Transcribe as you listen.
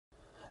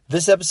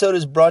This episode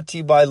is brought to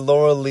you by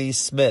Laura Lee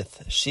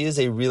Smith. She is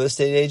a real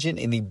estate agent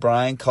in the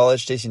Bryan,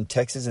 College Station,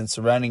 Texas, and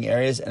surrounding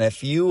areas. And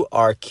if you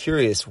are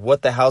curious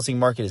what the housing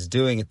market is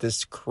doing at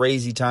this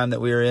crazy time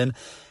that we are in,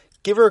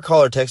 give her a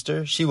call or text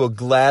her. She will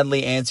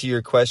gladly answer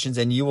your questions,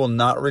 and you will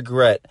not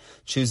regret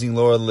choosing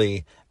Laura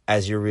Lee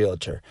as your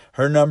realtor.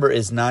 Her number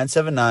is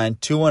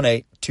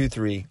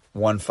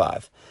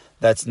 979-218-2315.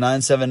 That's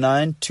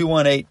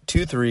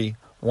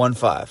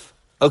 979-218-2315.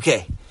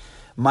 Okay.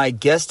 My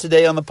guest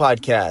today on the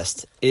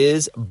podcast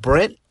is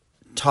Brent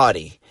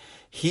Toddy.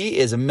 He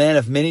is a man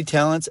of many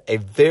talents, a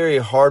very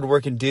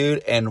hardworking dude,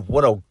 and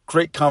what a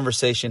great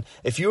conversation.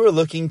 If you are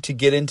looking to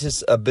get into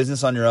a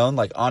business on your own,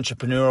 like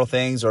entrepreneurial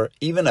things or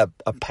even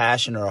a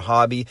passion or a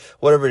hobby,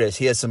 whatever it is,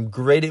 he has some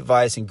great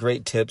advice and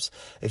great tips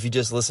if you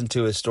just listen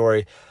to his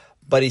story.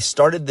 But he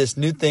started this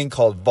new thing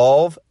called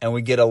Volve, and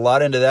we get a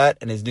lot into that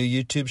in his new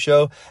YouTube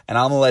show, and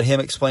I'm going to let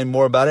him explain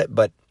more about it,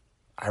 but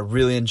I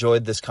really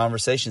enjoyed this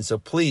conversation, so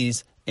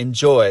please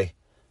enjoy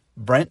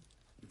Brent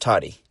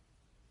Toddy.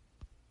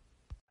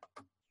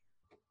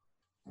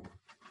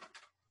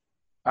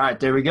 All right,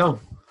 there we go.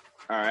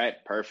 All right,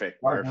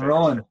 perfect. All right,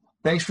 rolling.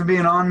 Thanks for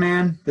being on,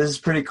 man. This is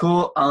pretty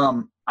cool.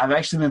 I've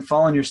actually been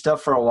following your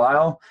stuff for a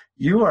while.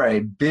 You are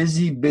a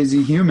busy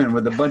human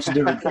with a bunch of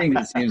different things,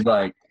 it seems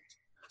like.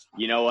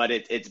 You know what?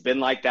 It's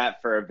been like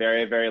that for a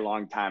very, very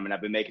long time, and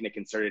I've been making a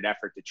concerted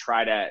effort to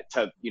try to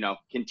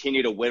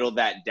continue to whittle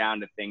that down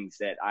to things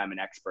that I'm an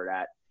expert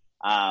at.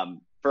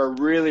 For a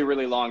really,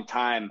 really long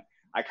time,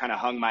 I kind of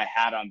hung my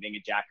hat on being a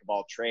jack of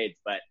all trades,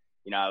 but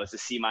I was a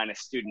C-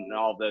 student and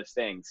all of those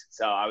things.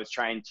 So I was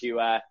trying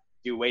to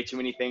do way too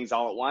many things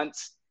all at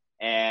once,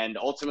 and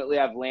ultimately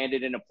I've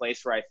landed in a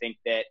place where I think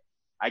that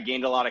I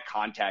gained a lot of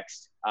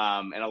context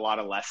and a lot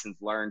of lessons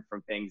learned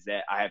from things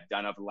that I have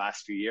done over the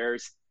last few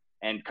years.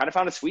 And kind of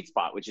found a sweet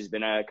spot, which has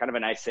been a kind of a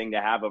nice thing to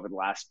have over the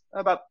last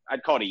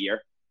I'd call it a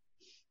year.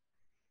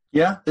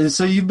 Yeah.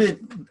 So you've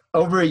been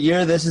over a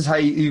year. This is how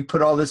you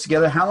put all this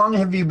together. How long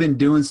have you been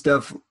doing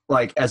stuff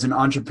like as an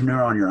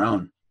entrepreneur on your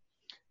own?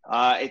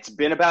 It's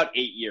been about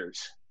 8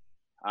 years.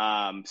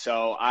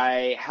 So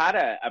I had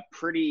a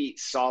pretty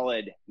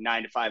solid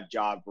 9-to-5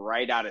 job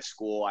right out of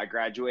school. I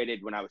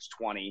graduated when I was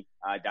 20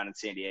 down in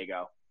San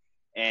Diego.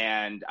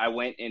 And I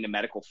went into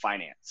medical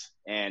finance.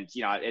 And,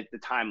 at the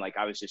time,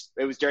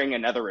 it was during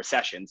another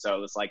recession. So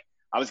it was like,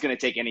 I was going to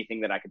take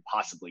anything that I could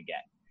possibly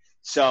get.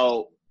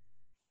 So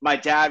my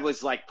dad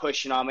was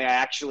pushing on me. I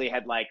actually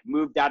had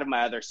moved out of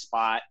my other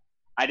spot.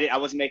 I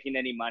wasn't making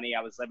any money.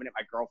 I was living at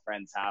my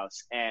girlfriend's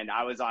house, and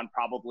I was on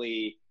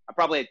I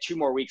probably had 2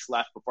 more weeks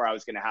left before I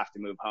was going to have to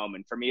move home.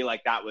 And for me,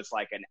 that was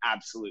an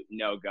absolute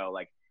no-go.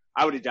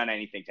 I would have done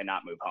anything to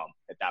not move home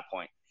at that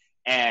point.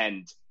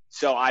 And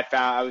so I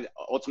found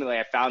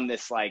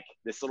this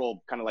this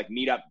little kind of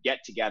meetup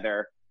get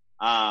together.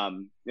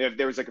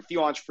 There was a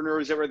few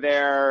entrepreneurs that were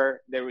there.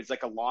 There was a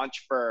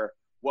launch for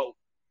what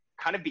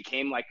kind of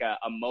became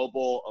a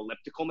mobile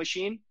elliptical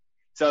machine.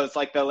 So it's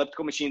the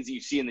elliptical machines that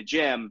you see in the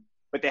gym,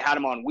 but they had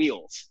them on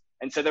wheels.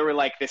 And so there were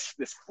this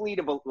fleet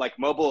of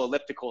mobile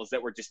ellipticals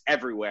that were just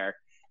everywhere.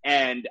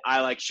 And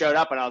I showed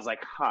up and I was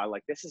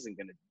this isn't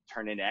going to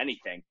turn into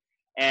anything.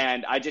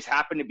 And I just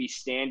happened to be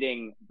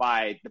standing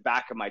by the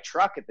back of my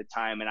truck at the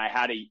time, and I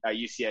had a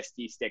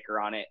UCSD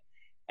sticker on it.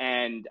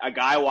 And a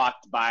guy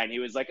walked by, and he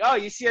was like, "Oh,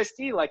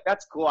 UCSD,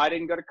 that's cool. I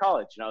didn't go to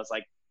college." And I was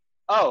like,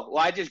 "Oh,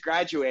 well, I just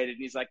graduated." And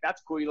he's like,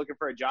 "That's cool. You looking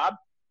for a job?" I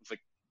was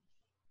like,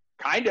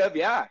 "Kind of,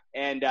 yeah."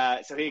 And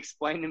so he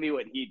explained to me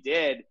what he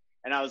did,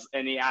 and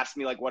he asked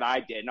me what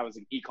I did, and I was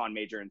an econ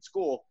major in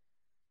school.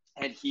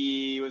 And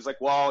he was like,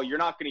 "Well, you're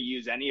not going to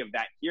use any of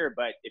that here,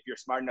 but if you're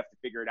smart enough to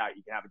figure it out,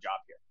 you can have a job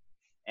here."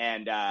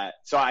 And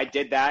so I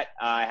did that.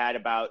 I had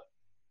about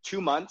 2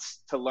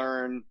 months to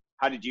learn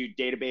how to do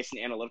database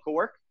and analytical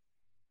work.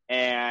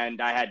 And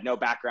I had no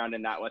background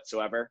in that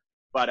whatsoever.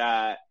 But,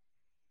 I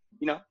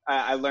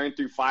learned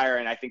through fire.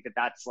 And I think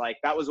that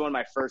was one of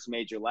my first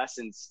major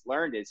lessons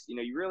learned is,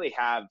 you really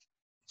have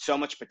so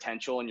much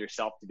potential in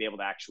yourself to be able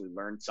to actually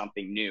learn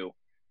something new.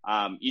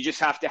 You just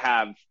have to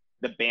have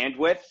the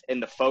bandwidth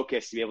and the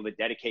focus to be able to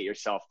dedicate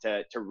yourself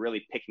to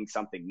really picking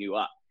something new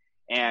up.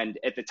 And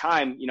at the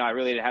time, I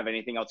really didn't have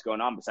anything else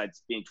going on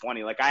besides being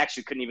 20. I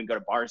actually couldn't even go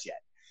to bars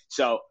yet.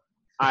 So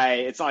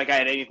it's not like I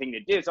had anything to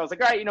do. So I was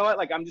like, all right, you know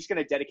what? I'm just going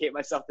to dedicate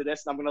myself to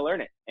this and I'm going to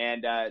learn it.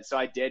 And so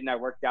I did. And I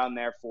worked down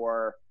there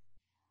for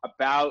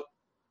about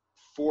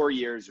 4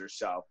 years or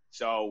so.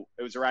 So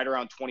it was right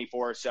around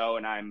 24 or so.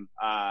 And I'm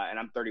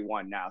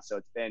 31 now. So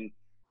it's been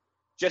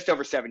just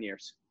over 7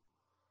 years.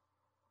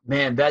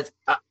 Man,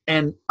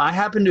 and I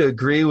happen to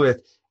agree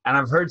with, and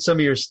I've heard some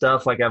of your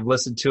stuff, I've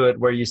listened to it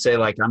where you say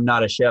I'm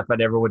not a chef, I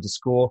never went to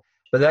school,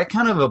 but that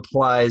kind of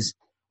applies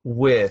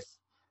with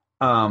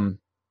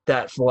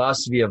that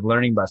philosophy of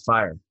learning by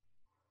fire.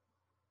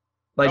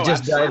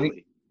 Just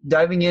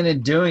diving in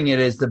and doing it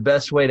is the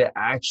best way to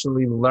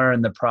actually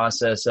learn the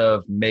process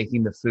of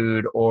making the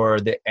food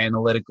or the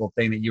analytical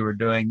thing that you were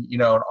doing,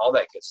 and all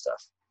that good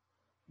stuff.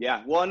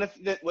 Yeah. Well, and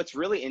what's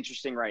really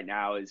interesting right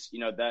now is,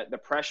 the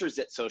pressures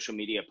that social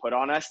media put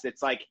on us.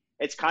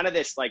 It's kind of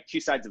this like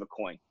two sides of a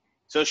coin.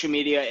 Social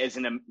media is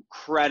an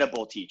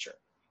incredible teacher.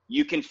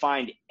 You can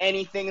find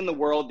anything in the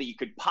world that you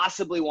could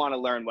possibly want to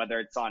learn, whether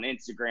it's on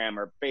Instagram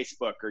or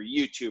Facebook or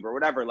YouTube or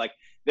whatever. Like,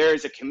 there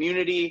is a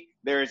community,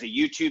 there is a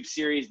YouTube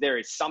series, there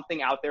is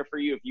something out there for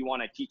you if you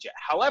want to teach it.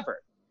 However,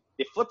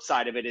 the flip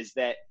side of it is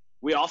that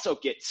we also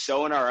get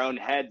so in our own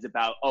heads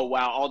about, oh,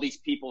 wow, all these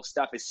people's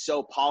stuff is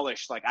so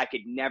polished. Like, I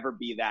could never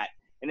be that.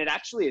 And it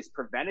actually is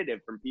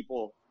preventative from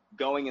people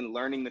going and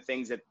learning the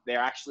things that they're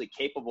actually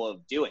capable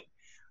of doing.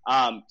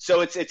 So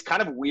it's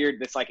kind of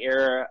weird, this like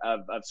era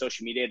of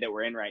social media that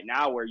we're in right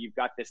now, where you've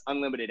got this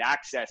unlimited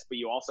access, but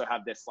you also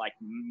have this like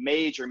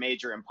major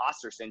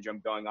imposter syndrome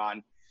going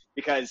on,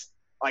 because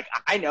like,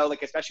 I know,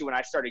 like, especially when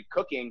I started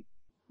cooking,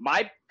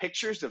 my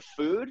pictures of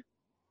food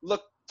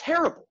look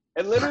terrible.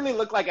 It literally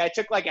looked like I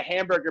took like a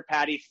hamburger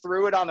patty,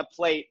 threw it on a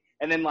plate,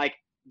 and then like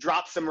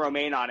dropped some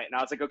romaine on it. And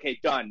I was like, okay,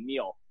 done,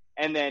 meal.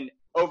 And then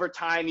over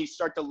time, you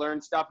start to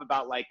learn stuff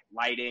about like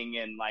lighting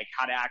and like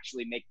how to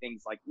actually make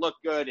things like look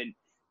good. And,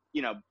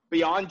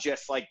 beyond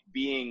just like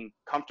being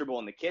comfortable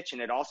in the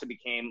kitchen, it also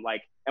became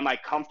like, am I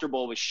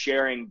comfortable with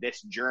sharing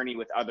this journey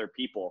with other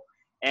people?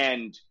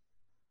 And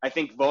I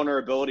think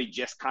vulnerability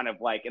just kind of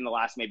like in the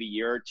last maybe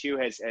year or two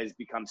has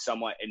become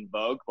somewhat in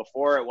vogue.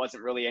 Before, it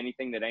wasn't really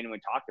anything that anyone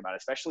talked about,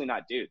 especially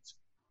not dudes.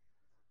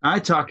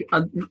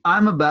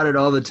 I'm about it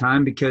all the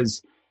time,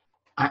 because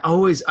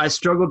I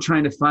struggle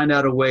trying to find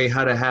out a way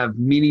how to have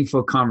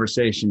meaningful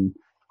conversation.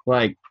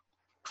 Like,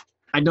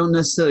 I don't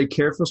necessarily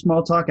care for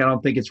small talk. I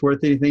don't think it's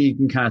worth anything. You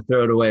can kind of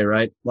throw it away,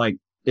 right? Like,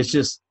 it's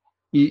just,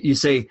 you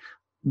say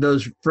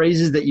those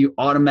phrases that you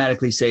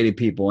automatically say to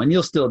people, and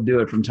you'll still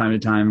do it from time to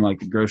time, like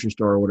the grocery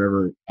store or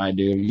whatever I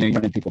do, you run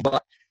into people.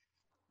 But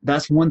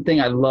that's one thing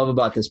I love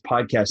about this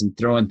podcast and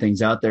throwing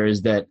things out there,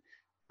 is that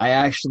I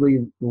actually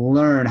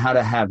learn how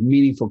to have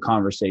meaningful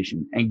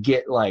conversation and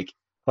get like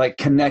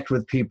connect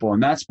with people.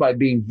 And that's by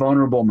being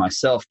vulnerable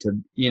myself to,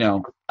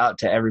 out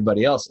to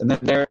everybody else. And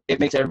then it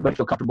makes everybody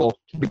feel comfortable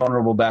to be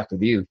vulnerable back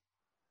with you.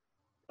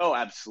 Oh,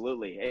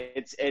 absolutely.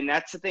 And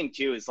that's the thing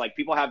too, is like,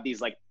 people have these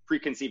like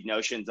preconceived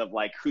notions of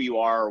like who you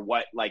are or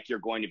what like you're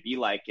going to be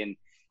like. And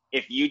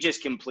if you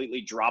just completely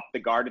drop the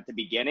guard at the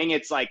beginning,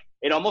 it's like,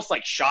 it almost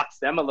like shocks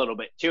them a little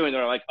bit too. And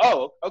they're like,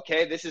 oh,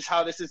 okay, this is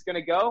how this is going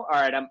to go. All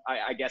right.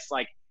 I guess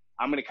like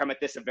I'm going to come at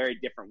this a very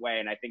different way.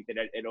 And I think that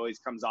it always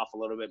comes off a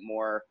little bit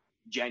more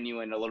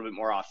genuine, a little bit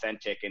more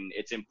authentic. And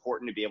it's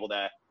important to be able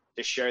to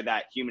share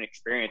that human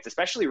experience,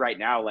 especially right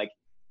now. Like,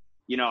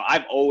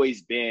 I've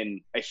always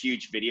been a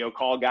huge video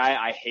call guy.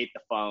 I hate the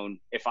phone.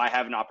 If I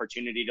have an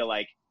opportunity to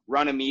like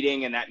run a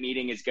meeting and that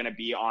meeting is going to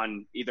be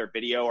on either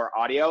video or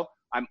audio,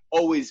 I'm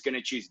always going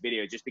to choose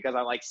video, just because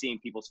I like seeing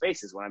people's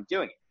faces when I'm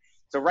doing it.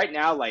 So right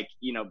now, like,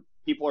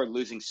 people are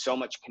losing so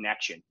much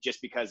connection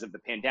just because of the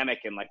pandemic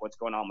and like what's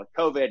going on with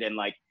COVID, and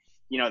like,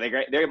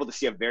 they're able to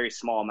see a very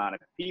small amount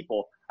of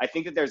people. I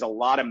think that there's a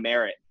lot of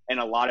merit and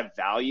a lot of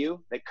value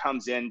that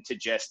comes into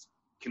just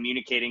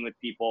communicating with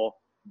people,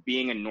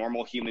 being a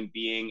normal human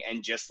being,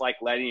 and just like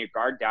letting your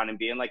guard down and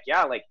being like,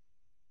 yeah, like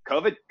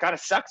COVID kind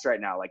of sucks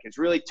right now. Like, it's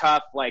really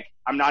tough. Like,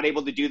 I'm not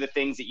able to do the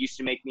things that used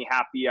to make me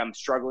happy. I'm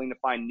struggling to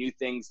find new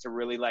things to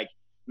really like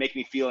make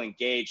me feel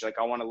engaged. Like,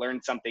 I want to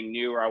learn something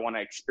new, or I want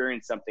to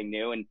experience something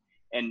new.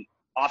 And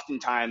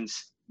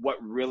oftentimes what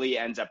really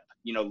ends up,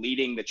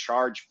 leading the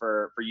charge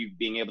for you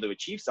being able to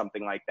achieve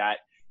something like that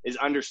is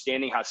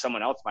understanding how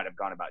someone else might have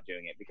gone about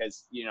doing it.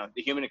 Because,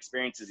 the human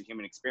experience is a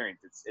human experience.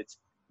 It's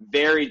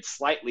varied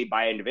slightly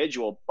by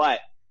individual,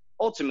 but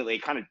ultimately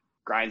it kind of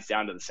grinds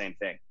down to the same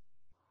thing.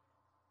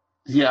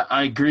 Yeah,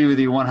 I agree with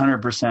you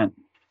 100%.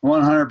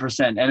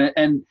 100%.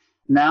 And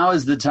now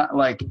is the time,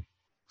 like,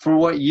 for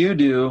what you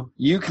do,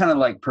 you kind of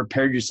like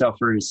prepared yourself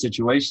for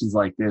situations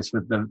like this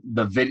with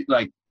the video,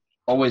 like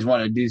always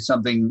want to do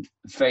something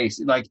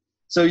like,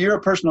 so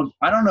you're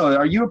I don't know,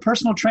 are you a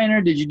personal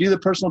trainer? Did you do the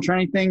personal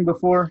training thing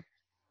before?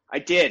 I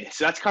did.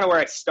 So that's kind of where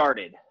I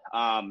started.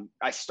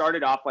 I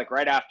started off like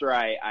right after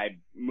I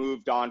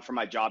moved on from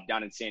my job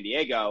down in San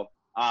Diego.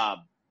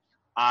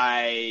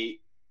 I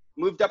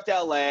moved up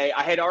to LA.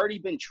 I had already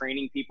been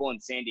training people in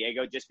San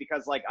Diego just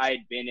because like I had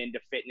been into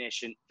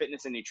fitness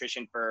and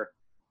nutrition for,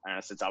 I don't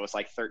know, since I was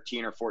like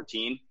 13 or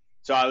 14.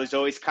 So I was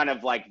always kind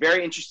of like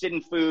very interested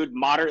in food,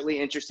 moderately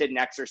interested in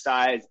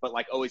exercise, but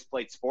like always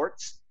played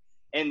sports.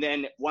 And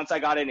then once I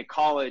got into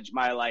college,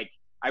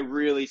 I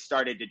really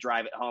started to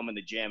drive it home in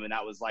the gym. And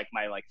that was like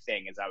my like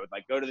thing, is I would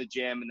like go to the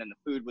gym, and then the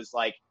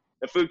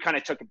food kind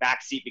of took a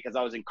back seat because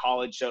I was in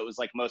college. So it was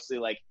like mostly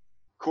like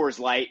Coors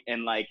Light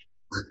and like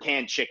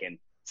canned chicken.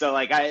 So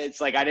like I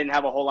didn't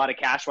have a whole lot of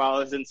cash while I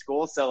was in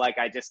school. So like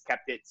I just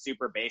kept it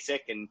super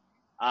basic. And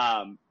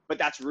but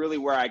that's really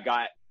where I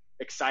got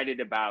excited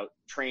about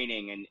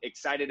training and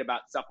excited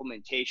about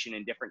supplementation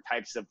and different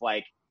types of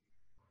like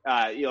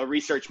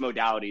research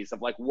modalities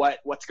of like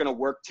what's going to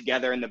work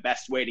together in the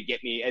best way to get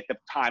me. At the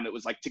time, it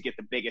was like to get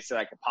the biggest that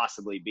I could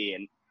possibly be.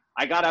 And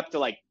I got up to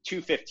like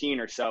 215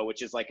 or so,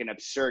 which is like an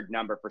absurd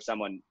number for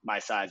someone my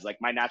size. Like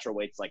my natural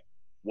weight's like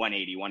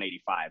 180,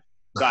 185.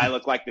 So I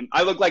look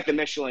like the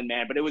Michelin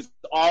man, but it was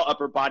all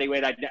upper body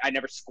weight. I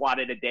never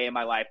squatted a day in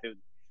my life.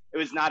 I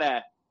was not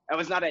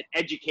an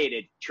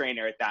educated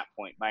trainer at that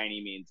point by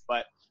any means.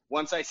 But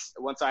once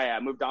I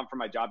moved on from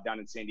my job down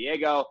in San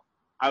Diego,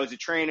 I was a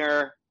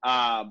trainer.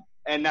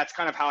 And that's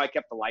kind of how I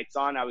kept the lights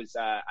on. I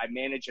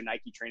managed a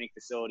Nike training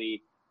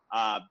facility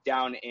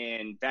down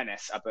in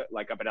Venice, up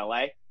at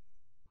LA.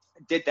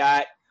 Did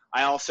that.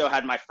 I also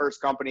had my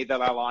first company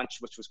that I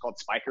launched, which was called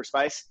Spiker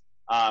Spice,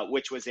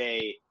 which was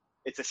a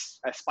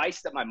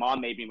spice that my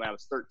mom made me when I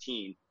was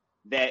 13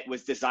 that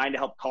was designed to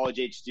help college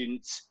age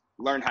students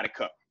learn how to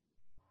cook.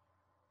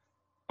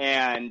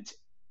 And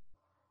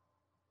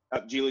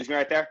did you lose me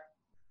right there?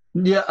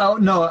 Yeah. Oh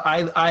no,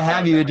 I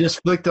have you. It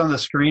just flicked on the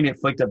screen. It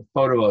flicked a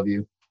photo of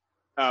you.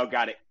 Oh,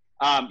 got it.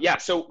 Yeah.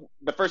 So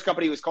the first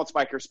company was called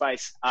Spiker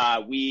Spice.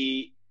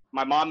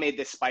 My mom made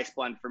this spice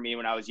blend for me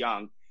when I was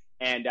young,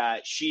 and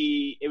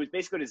it was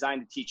basically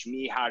designed to teach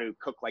me how to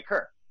cook like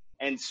her.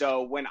 And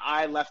so when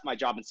I left my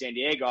job in San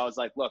Diego, I was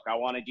like, look, I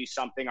want to do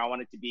something. I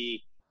want it to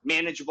be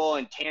manageable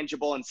and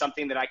tangible and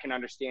something that I can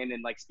understand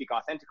and like speak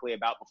authentically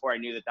about before I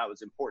knew that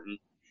was important.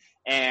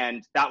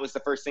 And that was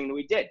the first thing that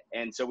we did.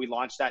 And so we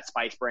launched that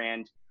spice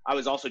brand. I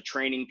was also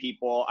training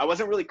people. I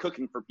wasn't really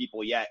cooking for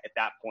people yet at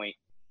that point.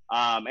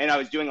 And I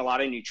was doing a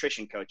lot of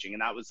nutrition coaching.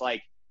 And that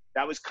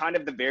was kind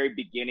of the very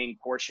beginning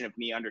portion of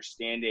me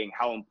understanding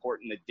how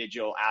important the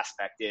digital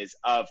aspect is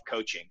of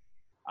coaching,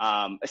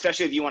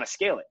 especially if you want to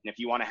scale it. And if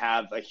you want to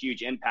have a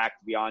huge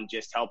impact beyond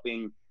just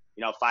helping,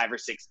 5 or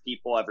 6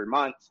 people every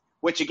month,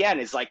 which again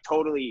is like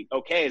totally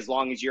okay as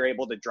long as you're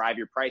able to drive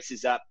your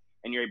prices up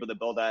and you're able to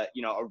build a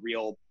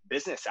real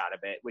business out of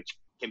it, which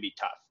can be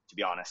tough, to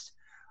be honest.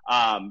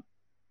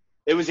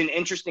 It was an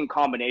interesting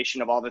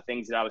combination of all the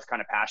things that I was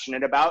kind of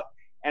passionate about.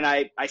 And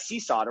I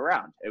seesawed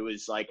around. It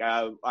was like,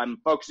 I'm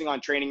focusing on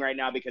training right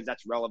now because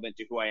that's relevant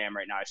to who I am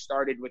right now. I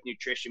started with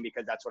nutrition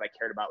because that's what I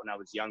cared about when I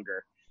was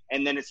younger.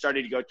 And then it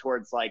started to go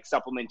towards like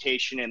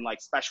supplementation and like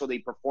specialty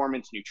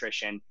performance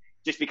nutrition,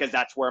 just because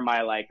that's where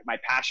my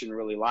passion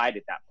really lied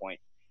at that point.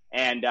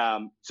 And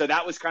so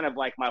that was kind of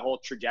like my whole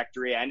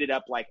trajectory. I ended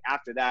up like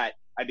after that,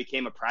 I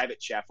became a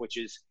private chef, which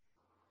is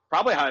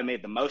probably how I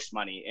made the most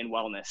money in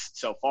wellness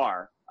so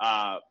far.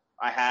 I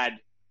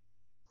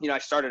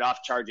started off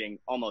charging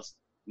almost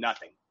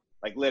nothing,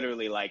 like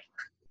literally like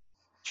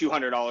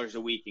 $200 a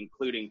week,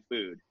 including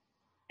food.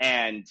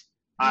 And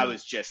I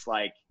was just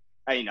like,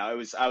 I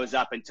was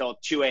up until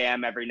 2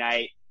 a.m. every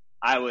night.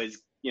 I was,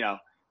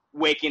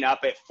 waking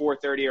up at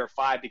 4:30 or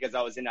 5 because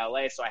I was in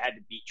LA. So I had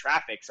to beat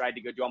traffic. So I had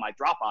to go do all my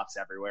drop-offs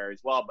everywhere as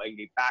well, but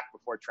get back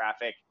before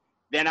traffic.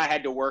 Then I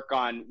had to work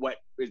on what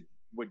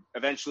would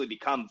eventually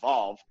become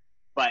Volve,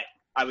 but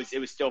it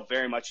was still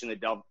very much in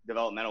the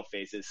developmental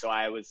phases. So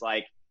I was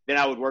like, then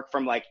I would work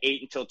from like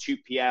 8 until 2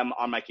 p.m.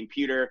 on my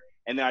computer,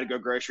 and then I'd go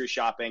grocery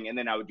shopping, and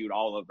then I would do it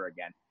all over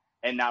again.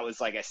 And that was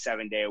like a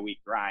 7-day-a-week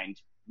grind,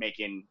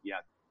 making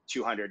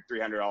 $200,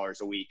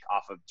 $300 a week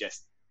off of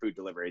just food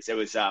deliveries.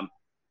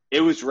 It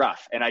was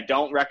rough, and I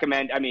don't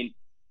recommend. I mean,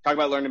 talk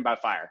about learning by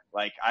fire.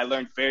 Like I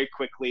learned very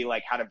quickly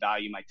like how to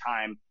value my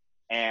time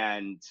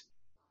and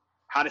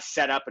how to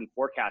set up and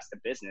forecast a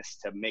business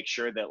to make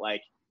sure that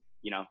like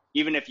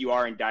even if you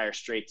are in dire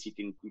straits, you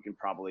can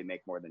probably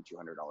make more than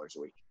 $200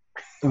 a week.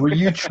 Were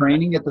you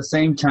training at the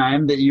same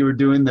time that you were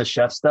doing the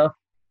chef stuff?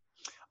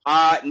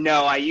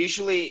 No,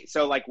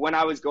 so like when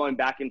I was going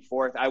back and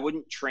forth, I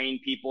wouldn't train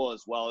people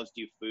as well as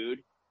do food.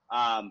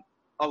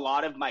 A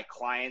lot of my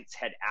clients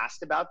had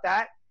asked about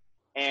that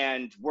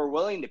and were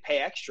willing to pay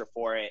extra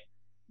for it.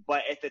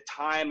 But at the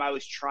time I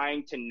was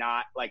trying to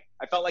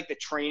I felt like the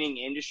training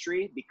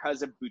industry,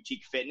 because of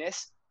boutique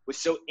fitness, was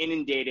so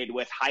inundated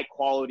with high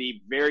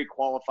quality, very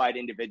qualified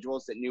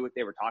individuals that knew what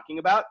they were talking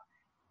about.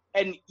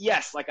 And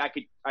yes, like I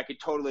could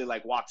totally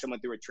like walk someone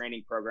through a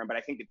training program, but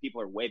I think that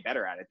people are way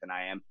better at it than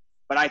I am.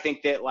 But I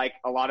think that like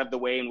a lot of the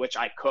way in which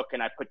I cook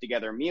and I put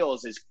together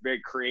meals is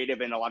very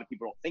creative, and a lot of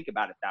people don't think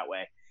about it that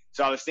way.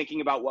 So I was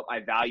thinking about what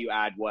my value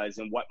add was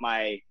and what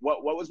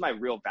was my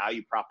real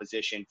value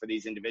proposition for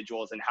these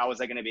individuals, and how was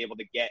I going to be able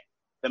to get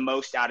the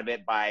most out of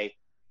it by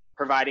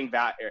providing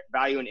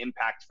value and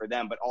impact for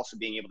them, but also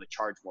being able to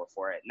charge more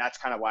for it. And that's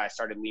kind of why I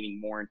started leaning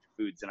more into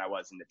foods than I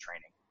was into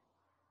training.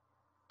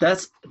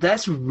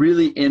 That's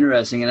really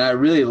interesting, and I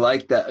really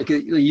like that.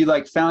 You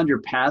like found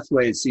your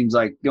pathway. It seems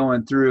like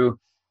going through,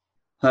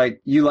 like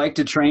you like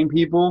to train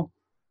people,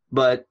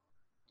 but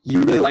you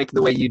really liked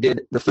the way you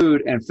did the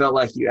food and felt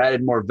like you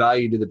added more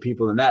value to the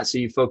people than that. So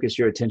you focused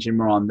your attention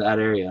more on that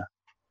area.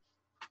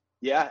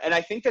 Yeah. And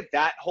I think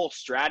that whole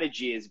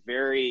strategy is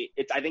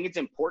I think it's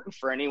important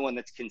for anyone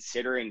that's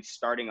considering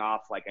starting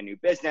off like a new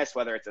business,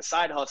 whether it's a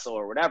side hustle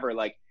or whatever.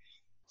 Like,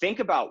 think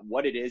about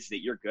what it is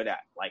that you're good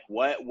at. Like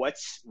what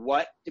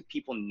do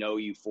people know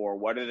you for?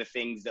 What are the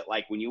things that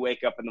like when you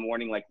wake up in the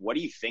morning, like what are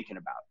you thinking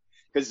about?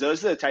 Because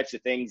those are the types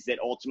of things that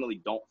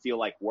ultimately don't feel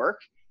like work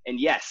And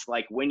yes,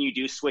 like when you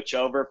do switch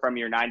over from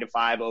your 9 to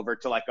 5 over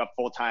to like a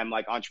full-time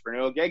like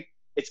entrepreneurial gig,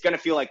 it's going to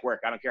feel like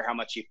work. I don't care how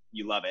much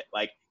you love it.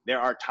 Like there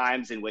are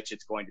times in which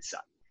it's going to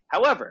suck.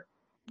 However,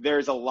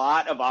 there's a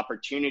lot of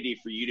opportunity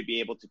for you to be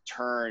able to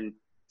turn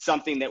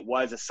something that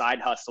was a side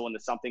hustle into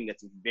something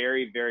that's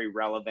very, very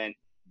relevant,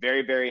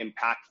 very, very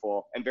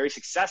impactful, and very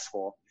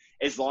successful,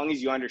 as long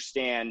as you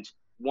understand,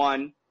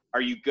 one,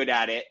 are you good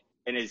at it?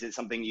 And is it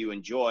something you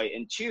enjoy?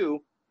 And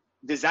two,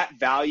 does that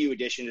value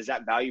addition, does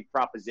that value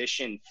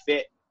proposition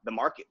fit the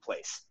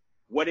marketplace?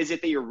 What is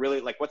it that you're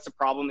really like, what's the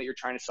problem that you're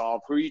trying to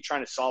solve? Who are you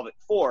trying to solve it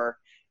for?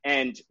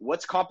 And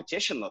what's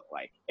competition look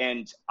like?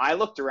 And I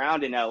looked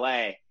around in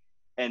LA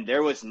and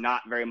there was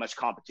not very much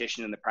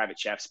competition in the private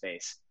chef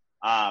space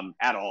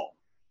at all.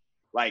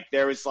 Like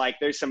there's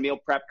some meal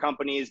prep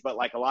companies, but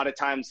like a lot of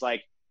times,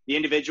 like the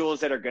individuals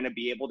that are going to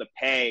be able to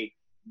pay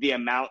the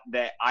amount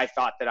that I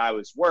thought that I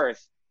was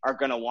worth are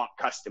going to want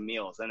custom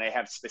meals, and they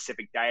have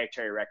specific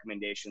dietary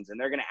recommendations, and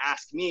they're going to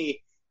ask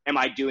me, am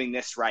I doing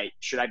this right?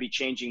 Should I be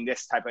changing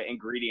this type of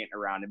ingredient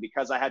around? And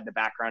because I had the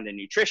background in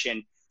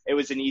nutrition, it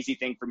was an easy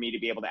thing for me to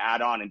be able to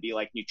add on and be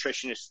like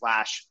nutritionist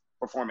 /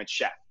 performance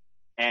chef.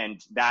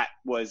 And that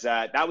was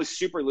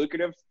super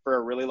lucrative for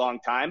a really long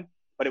time,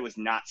 but it was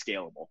not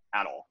scalable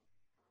at all.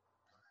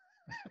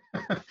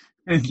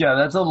 Yeah,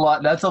 that's a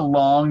lot. That's a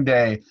long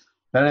day.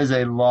 That is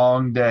a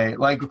long day.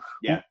 Like,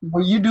 yeah.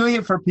 Were you doing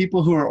it for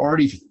people who are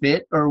already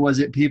fit, or was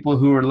it people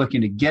who are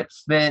looking to get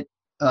fit?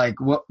 Like,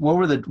 what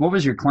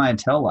was your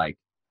clientele like?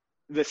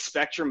 The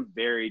spectrum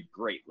varied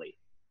greatly.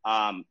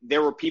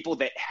 There were people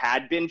that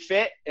had been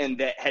fit and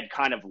that had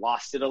kind of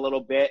lost it a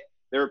little bit.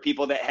 There were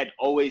people that had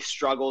always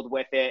struggled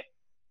with it.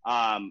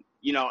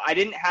 You know, I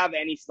didn't have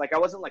any, like, I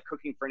wasn't like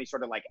cooking for any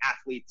sort of like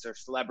athletes or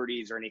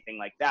celebrities or anything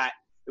like that.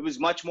 It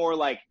was much more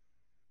like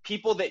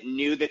people that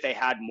knew that they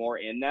had more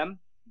in them,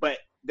 but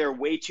they're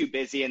way too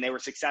busy and they were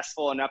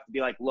successful enough to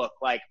be like, look,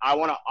 like I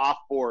want to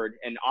offboard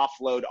and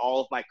offload all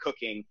of my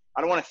cooking.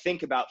 I don't want to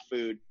think about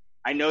food.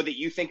 I know that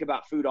you think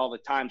about food all the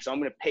time, so I'm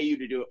going to pay you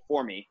to do it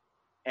for me.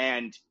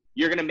 And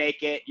you're going to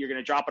make it, you're going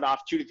to drop it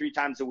off 2 to 3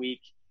 times a week.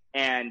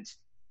 And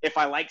if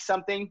I like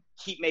something,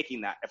 keep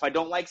making that. If I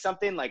don't like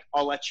something, like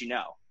I'll let you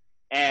know.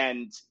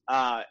 And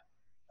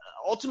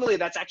ultimately,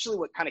 that's actually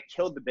what kind of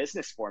killed the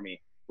business for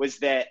me, was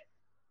that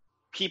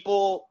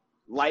people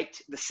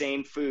liked the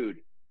same food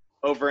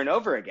over and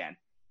over again.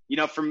 You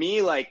know, for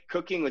me, like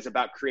cooking was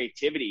about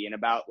creativity and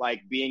about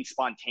like being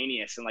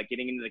spontaneous and like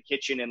getting into the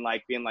kitchen and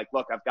like being like,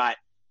 look, I've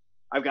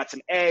got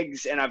some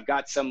eggs and I've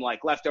got some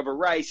like leftover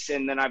rice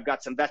and then I've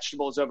got some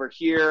vegetables over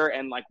here.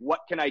 And like, what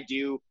can I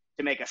do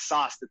to make a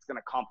sauce that's going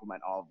to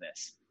complement all of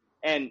this?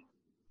 And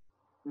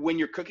when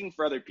you're cooking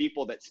for other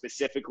people that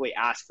specifically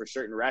ask for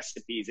certain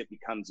recipes, it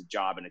becomes a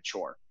job and a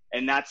chore.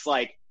 And that's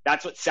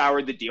what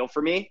soured the deal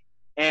for me.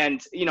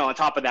 And, you know, on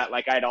top of that,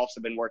 like I had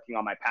also been working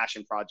on my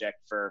passion project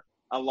for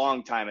a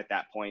long time at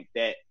that point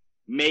that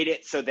made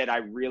it so that I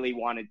really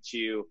wanted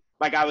to,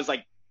 like, I was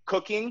like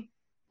cooking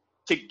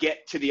to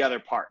get to the other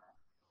part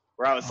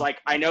where I was like,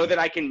 I know that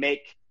I can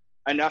make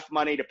enough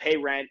money to pay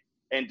rent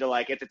and to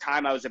like, at the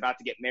time I was about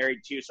to get married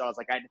too. So I was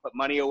like, I had to put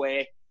money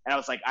away and I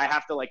was like, I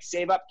have to like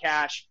save up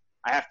cash.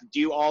 I have to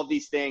do all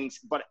these things,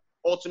 but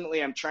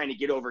ultimately I'm trying to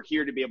get over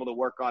here to be able to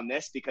work on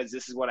this because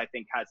this is what I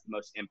think has the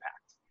most impact.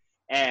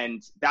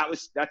 And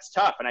that's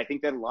tough. And I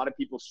think that a lot of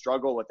people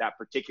struggle with that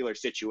particular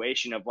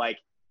situation of like,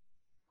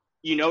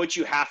 you know what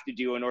you have to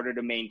do in order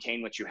to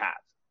maintain what you have,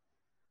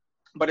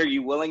 but are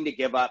you willing to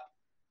give up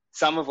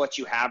some of what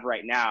you have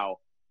right now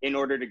in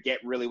order to get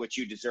really what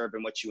you deserve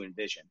and what you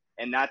envision?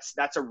 And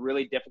that's a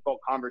really difficult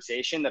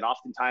conversation that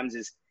oftentimes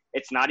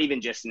it's not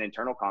even just an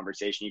internal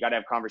conversation. You got to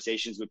have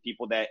conversations with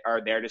people that are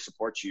there to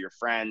support you, your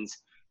friends,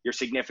 your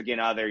significant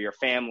other, your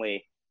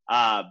family.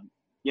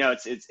 You know,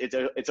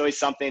 it's always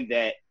something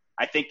that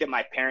I think that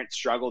my parents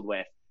struggled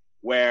with,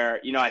 where,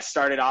 you know, I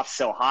started off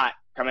so hot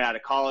coming out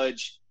of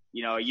college,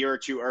 you know, a year or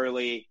two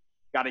early,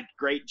 got a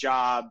great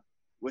job,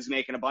 was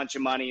making a bunch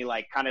of money,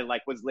 like kind of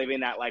like was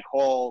living that like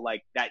whole,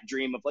 like that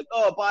dream of like,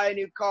 oh, buy a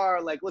new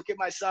car, like look at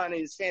my son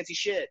and his fancy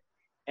shit.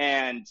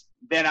 And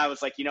then I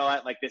was like, you know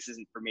what, like this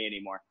isn't for me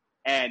anymore.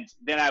 And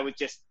then I was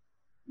just,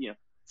 you know,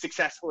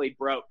 successfully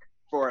broke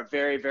for a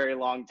very, very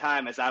long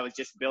time as I was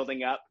just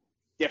building up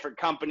different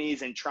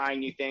companies and trying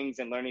new things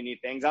and learning new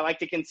things. I like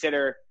to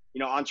consider, you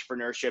know,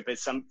 entrepreneurship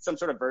as some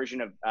sort of version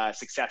of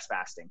success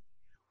fasting,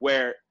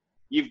 where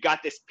you've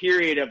got this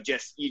period of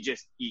you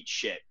just eat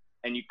shit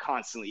and you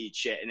constantly eat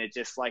shit. And it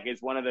just like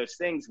is one of those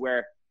things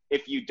where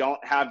if you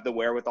don't have the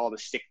wherewithal to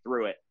stick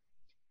through it,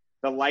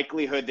 the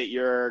likelihood that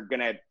you're going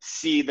to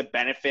see the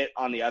benefit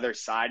on the other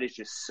side is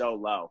just so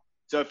low.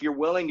 So if you're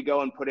willing to go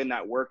and put in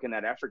that work and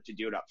that effort to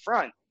do it up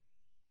front,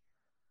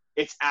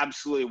 it's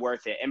absolutely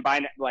worth it. And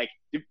by like,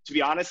 to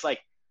be honest, like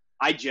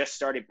I just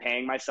started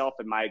paying myself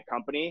in my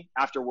company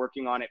after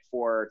working on it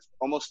for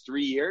almost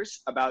 3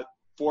 years, about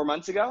 4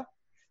 months ago.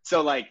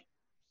 So like,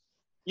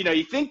 you know,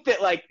 you think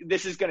that like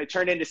this is going to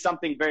turn into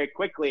something very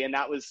quickly. And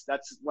that's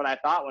what I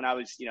thought when I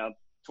was, you know,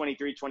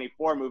 23,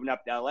 24, moving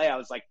up to LA. I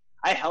was like,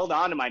 I held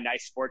on to my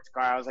nice sports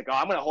car. I was like, oh,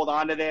 I'm going to hold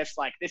on to this.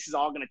 Like, this is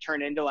all going to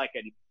turn into like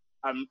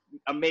an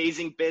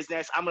amazing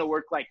business. I'm going to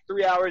work like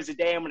 3 hours a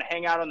day. I'm going to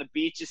hang out on the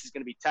beach. This is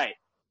going to be tight.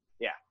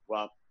 Yeah.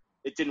 Well,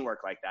 it didn't work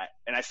like that.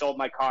 And I sold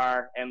my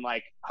car and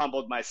like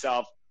humbled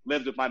myself,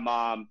 lived with my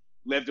mom,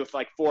 lived with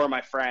like 4 of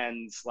my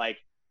friends. Like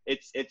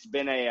it's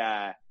been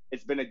a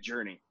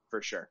journey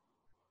for sure.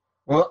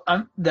 Well,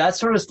 that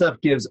sort of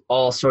stuff gives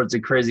all sorts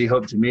of crazy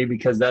hope to me,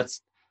 because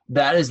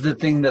that is the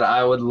thing that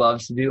I would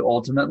love to do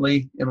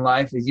ultimately in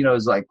life is,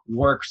 is like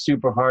work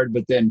super hard,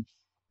 but then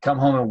come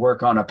home and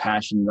work on a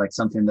passion, like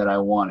something that I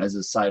want as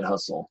a side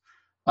hustle.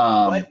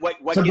 What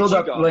gets you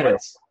going? Later.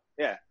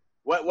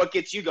 What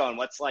gets you going?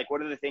 What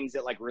are the things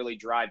that like really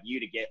drive you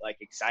to get like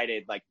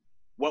excited? Like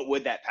what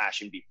would that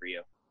passion be for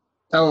you?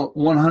 Oh,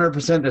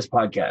 100% this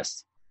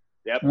podcast.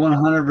 Yep.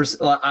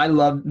 100%. I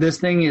love this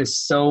thing. Is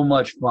so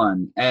much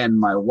fun, and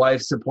my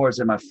wife supports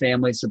it. My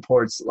family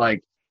supports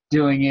like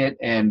doing it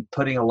and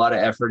putting a lot of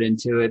effort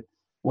into it,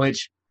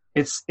 which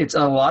it's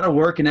a lot of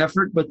work and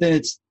effort, but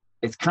then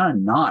it's kind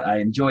of not. I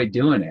enjoy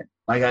doing it.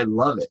 Like I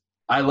love it.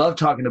 I love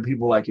talking to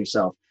people like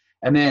yourself.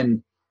 And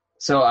then,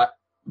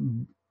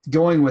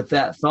 going with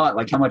that thought,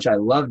 like how much I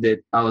loved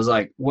it, I was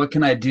like, what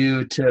can I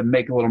do to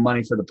make a little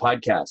money for the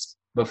podcast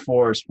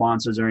before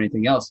sponsors or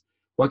anything else?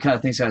 What kind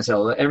of things can I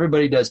sell?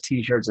 Everybody does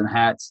t-shirts and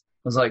hats.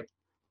 I was like,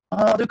 oh,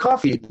 I'll do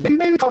coffee.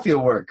 Maybe coffee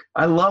will work.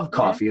 I love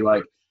coffee.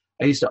 Like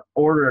I used to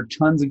order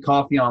tons of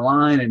coffee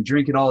online and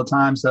drink it all the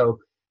time. So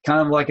kind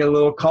of like a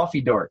little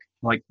coffee dork.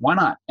 Like, why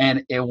not?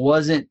 And it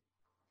wasn't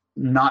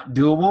not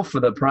doable for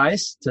the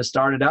price to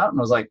start it out. And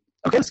I was like,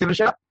 okay, let's give it a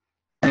shot.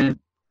 And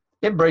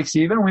it breaks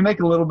even. We make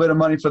a little bit of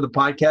money for the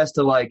podcast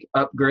to like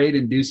upgrade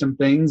and do some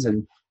things.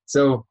 And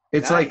so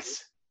it's like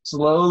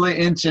slowly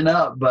inching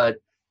up, but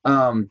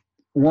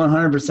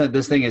 100%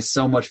 this thing is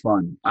so much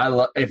fun.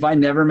 If I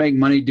never make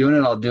money doing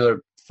it, I'll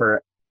do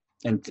it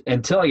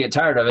until I get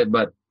tired of it,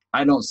 but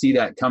I don't see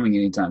that coming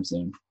anytime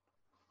soon.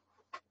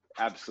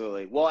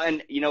 Absolutely. Well,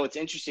 and it's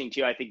interesting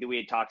too. I think that we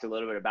had talked a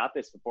little bit about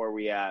this before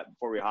we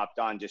hopped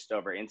on just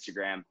over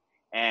Instagram,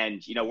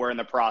 and we're in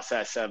the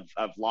process of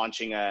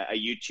launching a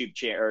YouTube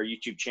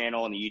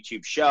channel and a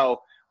YouTube show.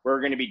 We're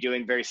going to be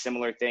doing very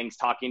similar things,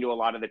 talking to a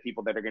lot of the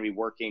people that are going to be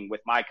working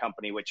with my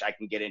company, which I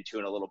can get into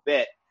in a little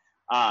bit.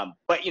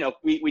 But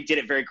we did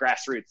it very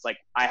grassroots. Like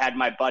I had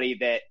my buddy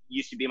that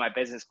used to be my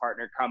business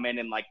partner come in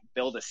and like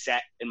build a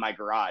set in my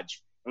garage.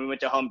 And we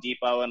went to Home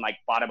Depot and like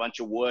bought a bunch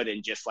of wood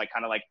and just like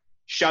kind of like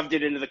shoved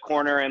it into the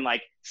corner and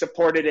like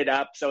supported it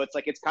up. So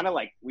it's kind of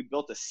like we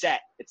built a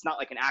set. It's not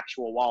like an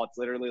actual wall. It's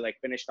literally like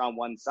finished on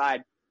one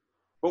side.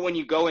 But when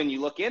you go and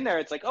you look in there,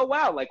 it's like, oh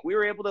wow, like we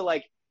were able to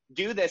like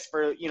do this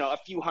for, a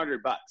few $100.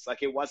 Like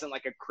it wasn't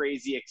like a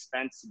crazy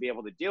expense to be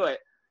able to do it.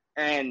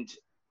 And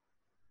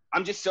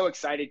I'm just so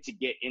excited to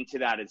get into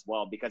that as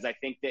well, because I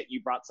think that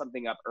you brought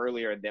something up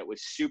earlier that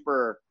was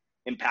super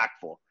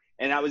impactful.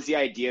 And that was the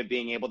idea of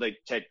being able to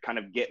kind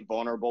of get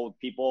vulnerable with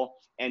people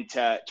and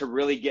to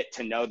really get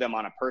to know them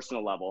on a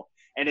personal level.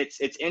 And it's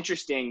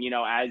interesting,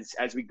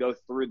 as we go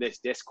through this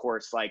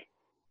discourse, like,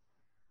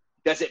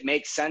 does it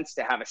make sense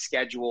to have a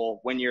schedule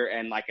when you're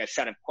in like a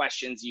set of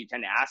questions you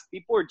tend to ask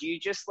people, or do you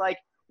just like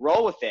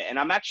roll with it? And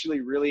I'm actually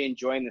really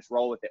enjoying this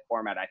roll with it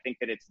format. I think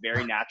that it's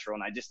very natural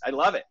and I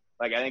love it.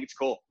 Like, I think it's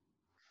cool.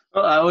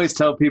 Well, I always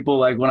tell people,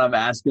 like when I'm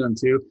asking them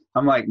too,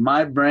 I'm like,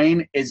 my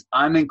brain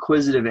I'm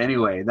inquisitive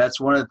anyway. That's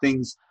one of the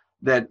things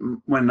that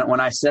when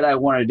I said I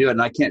wanted to do it,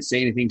 and I can't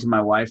say anything to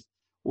my wife,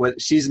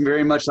 she's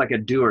very much like a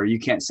doer. You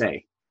can't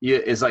say.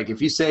 It's like,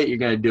 if you say it, you're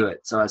going to do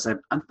it. So I said,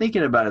 I'm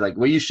thinking about it. Like,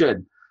 well, you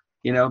should,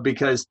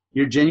 because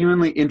you're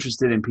genuinely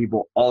interested in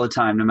people all the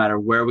time, no matter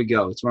where we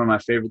go. It's one of my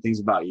favorite things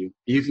about you.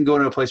 You can go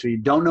to a place where you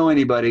don't know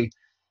anybody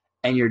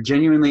and you're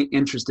genuinely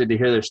interested to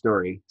hear their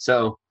story.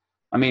 So,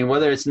 I mean,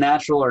 whether it's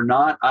natural or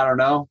not, I don't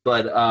know,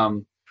 but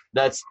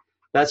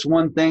that's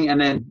one thing. And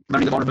then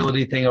learning the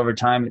vulnerability thing over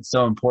time, it's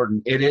so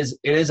important. It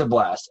is a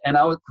blast. And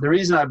the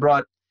reason I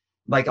brought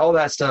like all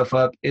that stuff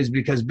up is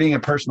because being a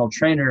personal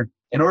trainer,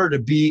 in order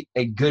to be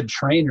a good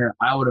trainer,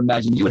 I would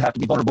imagine you would have to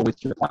be vulnerable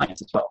with your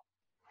clients as well.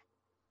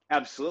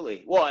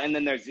 Absolutely. Well, and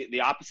then there's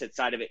the opposite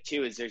side of it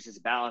too, is there's this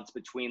balance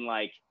between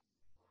like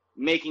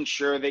making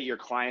sure that your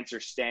clients are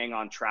staying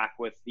on track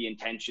with the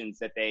intentions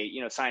that they,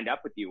 signed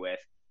up with you with,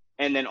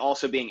 and then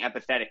also being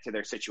empathetic to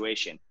their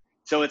situation.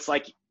 So it's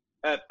like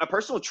a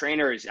personal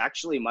trainer is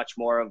actually much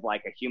more of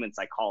like a human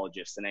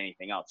psychologist than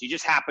anything else. You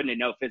just happen to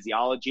know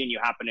physiology and you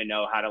happen to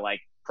know how to like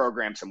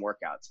program some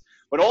workouts.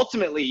 But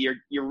ultimately,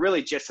 you're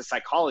really just a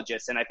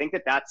psychologist. And I think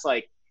that's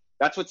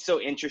what's so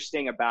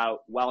interesting about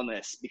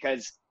wellness,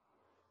 because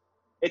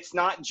it's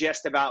not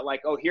just about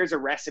like, oh, here's a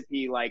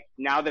recipe. Like,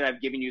 now that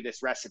I've given you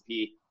this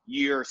recipe,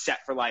 you're set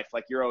for life.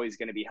 Like, you're always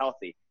going to be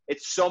healthy.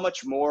 It's so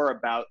much more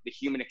about the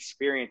human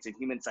experience and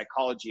human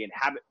psychology and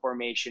habit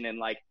formation, and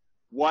like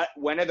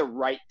when are the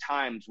right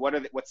times?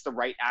 What's the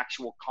right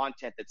actual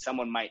content that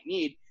someone might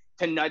need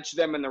to nudge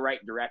them in the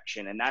right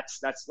direction? And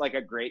that's like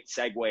a great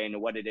segue into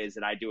what it is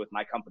that I do with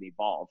my company,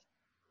 Evolve.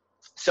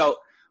 So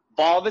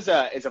Volve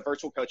is a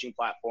virtual coaching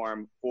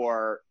platform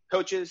for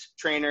coaches,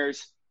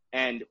 trainers,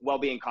 and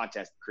well-being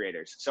content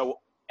creators. So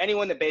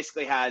anyone that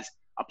basically has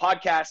a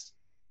podcast,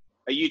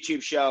 a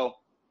YouTube show,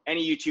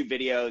 any YouTube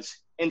videos,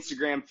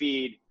 Instagram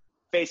feed,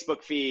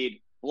 Facebook feed,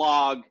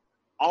 blog,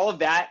 all of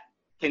that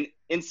can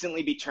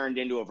instantly be turned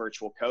into a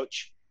virtual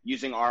coach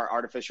using our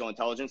artificial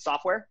intelligence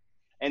software.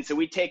 And so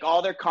we take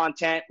all their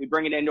content, we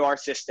bring it into our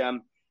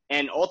system,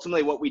 and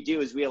ultimately what we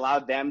do is we allow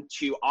them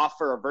to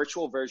offer a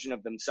virtual version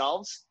of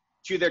themselves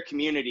to their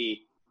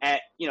community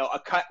at, a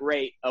cut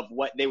rate of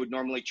what they would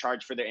normally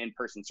charge for their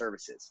in-person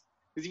services.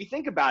 Because if you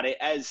think about it,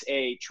 as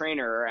a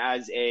trainer or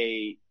as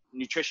a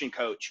nutrition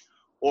coach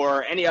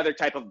or any other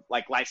type of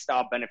like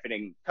lifestyle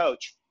benefiting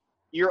coach,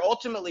 you're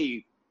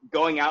ultimately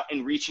going out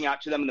and reaching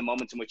out to them in the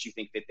moments in which you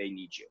think that they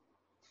need you.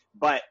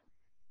 But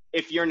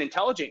if you're an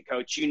intelligent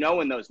coach, you know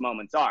when those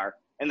moments are,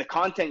 and the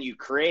content you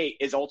create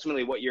is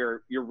ultimately what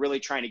you're really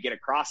trying to get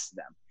across to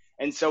them.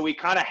 And so we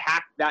kind of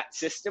hack that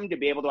system to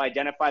be able to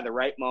identify the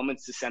right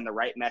moments to send the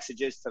right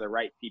messages to the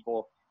right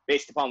people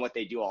based upon what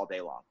they do all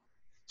day long.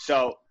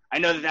 So I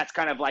know that that's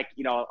kind of like,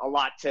 a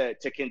lot to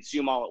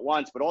consume all at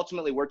once, but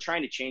ultimately we're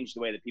trying to change the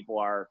way that people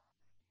are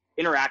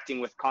interacting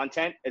with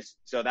content.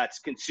 So that's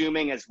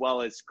consuming as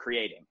well as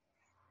creating.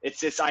 It's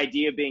this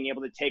idea of being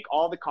able to take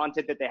all the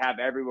content that they have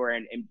everywhere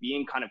and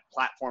being kind of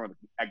platform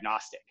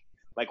agnostic.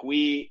 Like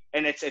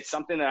it's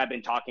something that I've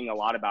been talking a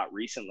lot about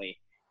recently,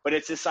 but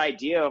it's this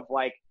idea of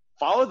like,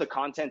 follow the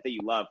content that you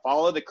love,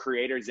 follow the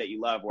creators that you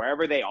love,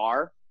 wherever they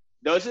are.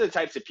 Those are the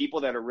types of people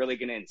that are really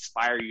going to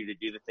inspire you to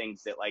do the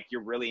things that like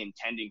you're really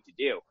intending to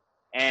do.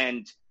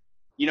 And,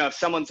 if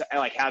someone's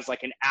like has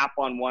like an app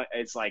on one,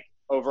 it's like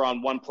over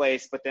on one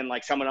place, but then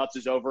like someone else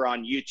is over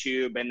on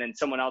YouTube, and then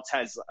someone else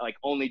has like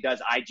only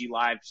does IG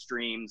live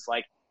streams,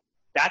 like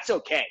that's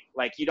okay.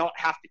 Like you don't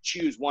have to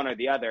choose one or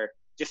the other.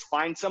 Just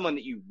find someone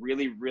that you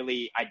really,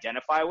 really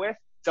identify with,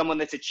 someone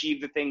that's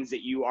achieved the things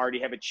that you already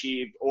have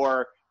achieved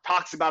or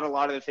talks about a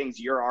lot of the things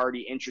you're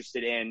already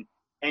interested in,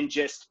 and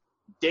just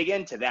dig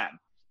into them.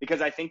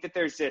 Because I think that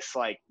there's this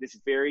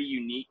very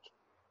unique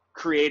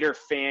creator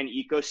fan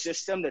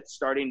ecosystem that's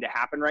starting to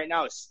happen right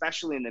now,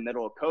 especially in the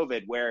middle of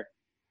COVID, where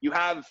you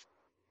have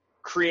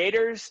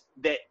creators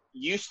that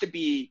used to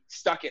be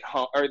stuck at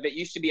home or that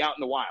used to be out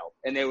in the wild,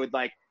 and they would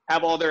like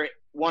have all their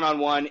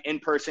one-on-one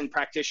in-person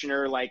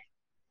practitioner,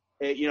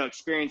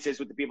 experiences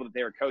with the people that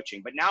they were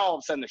coaching. But now all of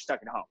a sudden they're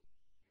stuck at home.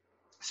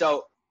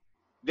 So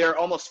they're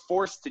almost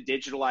forced to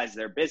digitalize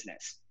their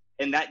business.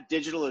 And that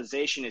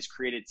digitalization has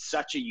created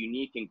such a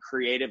unique and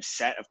creative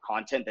set of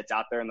content that's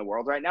out there in the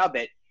world right now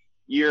that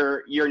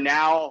you're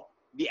now,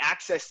 the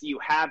access that you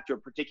have to a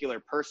particular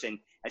person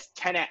has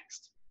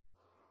 10x'd.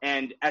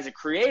 And as a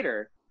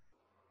creator,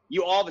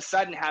 you all of a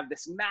sudden have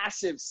this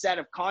massive set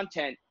of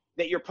content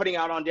that you're putting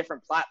out on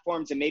different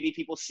platforms, and maybe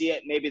people see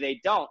it, maybe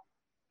they don't.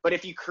 But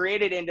if you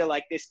create it into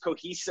like this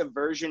cohesive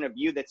version of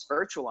you that's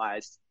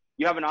virtualized,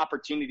 you have an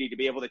opportunity to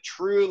be able to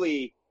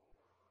truly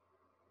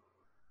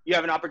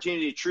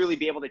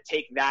be able to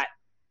take that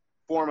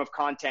form of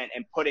content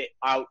and put it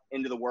out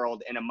into the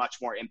world in a much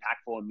more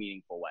impactful and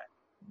meaningful way.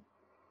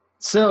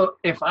 So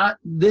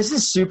this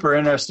is super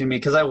interesting to me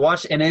because I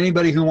watched, and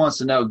anybody who wants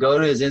to know, go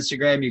to his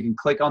Instagram. You can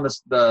click on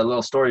the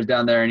little stories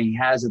down there, and he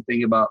has a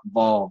thing about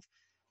Volve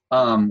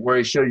where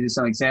he showed you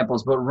some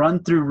examples. But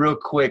run through real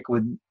quick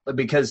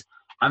because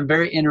I'm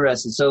very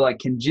interested. So like,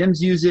 can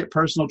gyms use it?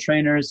 Personal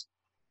trainers?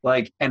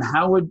 Like, and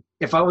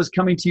if I was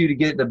coming to you to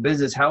get the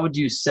business, how would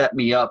you set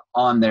me up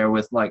on there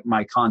with like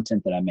my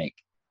content that I make?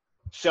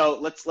 So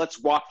let's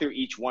walk through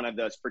each one of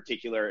those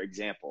particular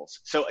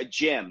examples. So a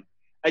gym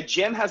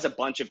has a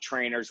bunch of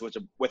trainers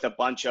with a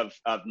bunch of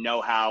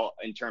know-how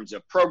in terms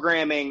of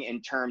programming,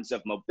 in terms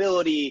of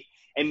mobility,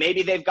 and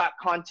maybe they've got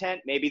content,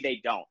 maybe they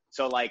don't.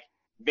 So like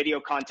video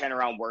content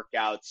around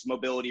workouts,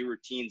 mobility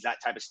routines, that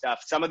type of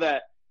stuff. Some of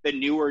the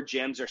newer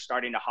gyms are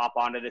starting to hop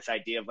onto this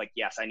idea of like,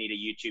 yes, I need a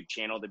YouTube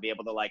channel to be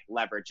able to like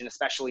leverage. And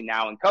especially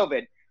now in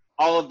COVID,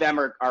 all of them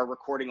are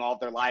recording all of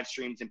their live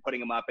streams and putting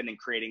them up and then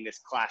creating this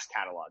class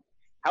catalog.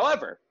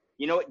 However,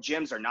 you know what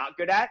gyms are not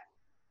good at?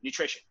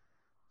 Nutrition.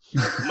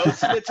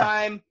 Most of the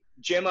time,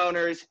 gym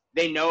owners,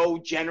 they know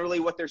generally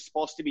what they're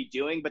supposed to be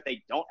doing, but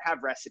they don't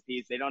have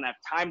recipes. They don't have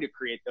time to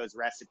create those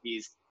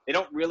recipes. They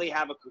don't really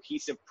have a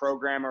cohesive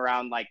program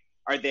around like,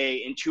 are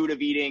they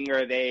intuitive eating? Or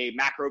are they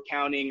macro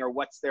counting? Or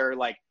what's their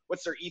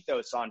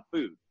ethos on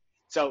food?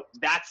 So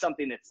that's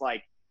something that's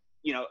like,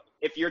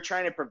 if you're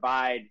trying to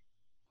provide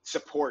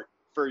support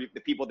for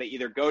the people that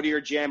either go to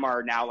your gym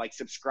or now like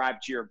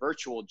subscribe to your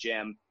virtual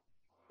gym,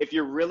 if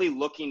you're really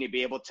looking to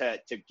be able to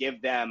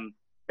give them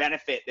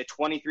benefit the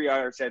 23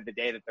 hours of the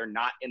day that they're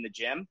not in the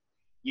gym,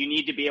 you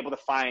need to be able to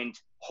find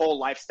whole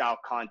lifestyle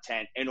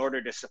content in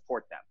order to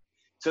support them.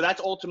 So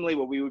that's ultimately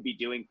what we would be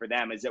doing for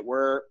them, is that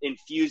we're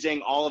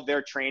infusing all of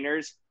their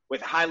trainers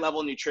with high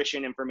level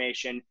nutrition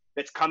information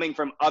that's coming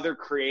from other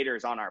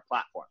creators on our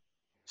platform.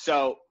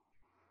 So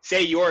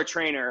say you're a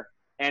trainer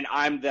and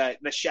I'm the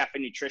chef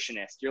and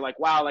nutritionist. You're like,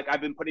 wow, like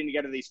I've been putting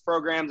together these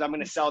programs. I'm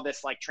going to sell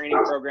this like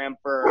training program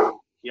for,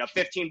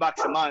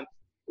 $15 a month.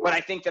 but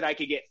I think that I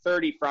could get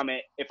 30 from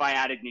it if I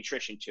added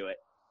nutrition to it.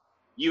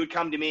 You would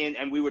come to me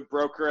and we would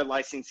broker a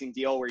licensing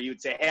deal where you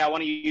would say, hey, I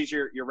want to use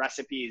your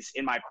recipes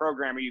in my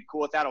program. Are you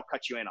cool with that? I'll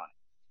cut you in on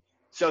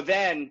it. So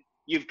then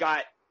you've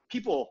got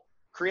people,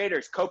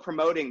 creators,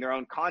 co-promoting their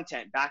own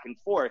content back and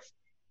forth,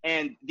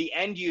 and the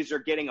end user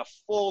getting a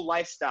full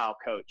lifestyle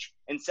coach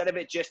instead of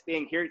it just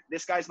being here,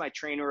 this guy's my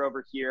trainer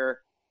over here,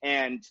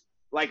 and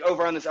like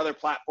over on this other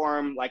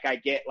platform, like I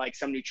get like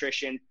some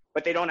nutrition,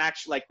 but they don't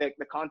actually, like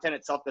the content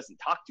itself doesn't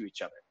talk to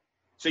each other.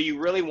 So you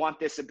really want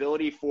this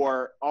ability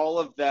for all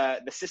of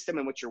the system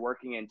in which you're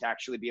working in to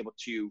actually be able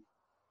to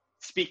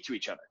speak to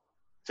each other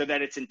so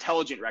that it's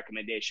intelligent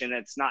recommendation.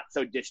 And it's not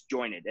so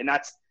disjointed. And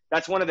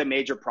that's one of the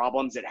major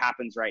problems that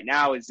happens right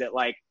now is that,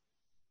 like,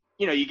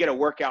 you know, you get a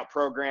workout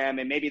program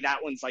and maybe that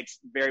one's like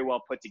very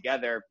well put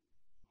together,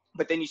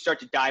 but then you start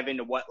to dive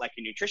into what like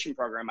a nutrition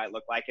program might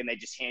look like. And they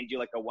just hand you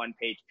like a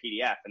 1-page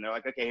PDF and they're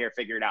like, okay, here,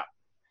 figure it out.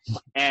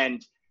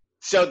 And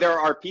so there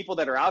are people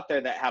that are out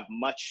there that have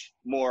much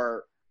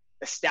more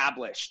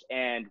established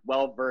and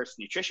well-versed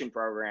nutrition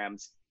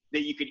programs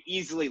that you could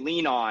easily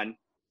lean on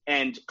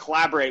and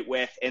collaborate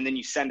with. And then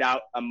you send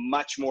out a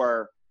much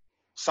more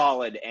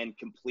solid and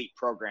complete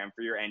program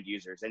for your end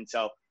users. And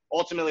so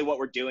ultimately what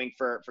we're doing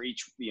for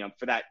each, you know,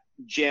 for that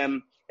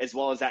gym as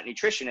well as that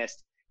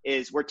nutritionist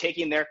is we're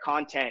taking their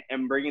content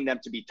and bringing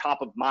them to be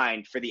top of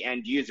mind for the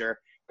end user,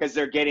 because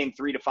they're getting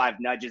 3 to 5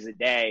 nudges a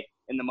day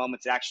in the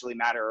moments that actually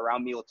matter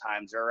around meal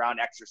times or around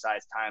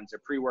exercise times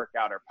or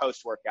pre-workout or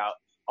post-workout.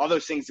 All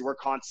those things that we're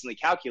constantly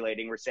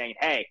calculating. We're saying,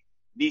 hey,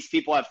 these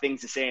people have things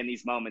to say in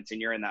these moments,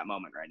 and you're in that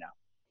moment right now.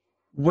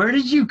 Where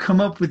did you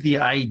come up with the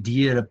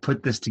idea to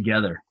put this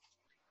together?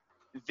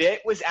 That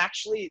was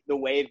actually the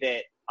way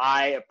that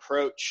I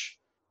approach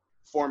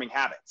forming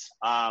habits.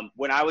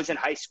 When I was in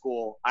high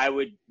school, I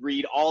would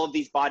read all of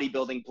these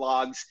bodybuilding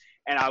blogs,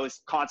 and I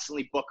was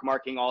constantly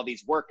bookmarking all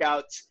these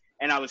workouts,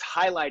 and I was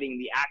highlighting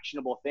the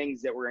actionable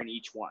things that were in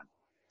each one.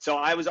 So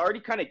I was already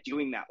kind of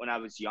doing that when I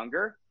was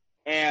younger.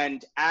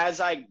 And as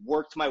I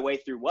worked my way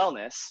through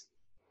wellness,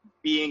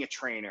 being a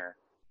trainer,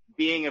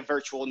 being a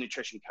virtual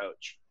nutrition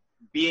coach,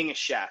 being a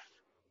chef,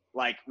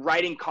 like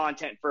writing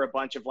content for a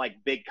bunch of like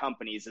big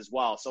companies as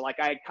well. So like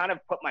I kind of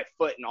put my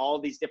foot in all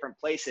of these different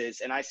places,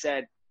 and I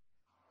said,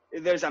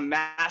 there's a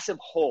massive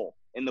hole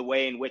in the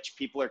way in which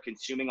people are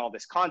consuming all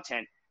this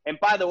content. And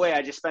by the way,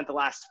 I just spent the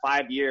last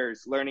 5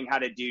 years learning how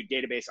to do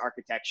database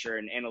architecture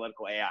and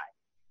analytical AI.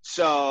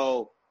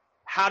 So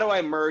how do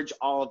I merge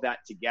all of that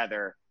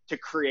together to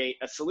create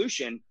a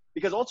solution?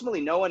 Because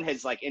ultimately no one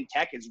has, like, in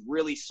tech, has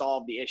really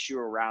solved the issue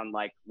around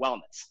like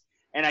wellness.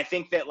 And I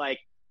think that like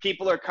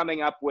people are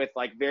coming up with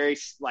like very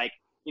like,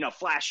 you know,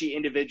 flashy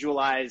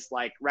individualized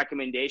like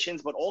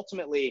recommendations, but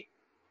ultimately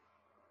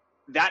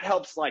that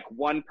helps like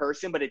one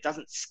person, but it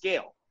doesn't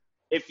scale.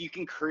 If you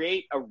can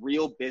create a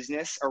real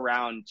business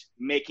around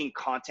making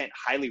content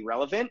highly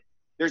relevant,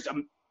 there's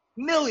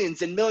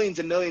millions and millions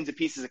and millions of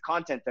pieces of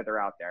content that are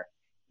out there,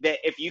 that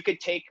if you could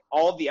take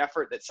all of the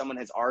effort that someone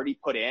has already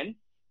put in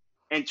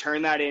and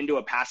turn that into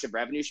a passive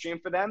revenue stream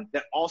for them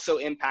that also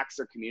impacts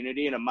their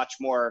community in a much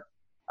more,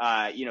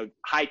 you know,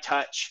 high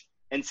touch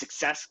and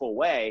successful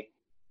way,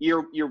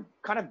 you're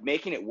kind of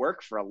making it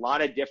work for a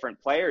lot of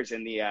different players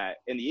in the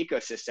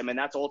ecosystem. And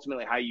that's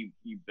ultimately how you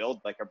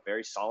build like a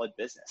very solid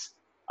business.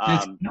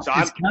 It's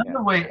kind of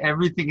the way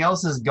everything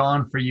else has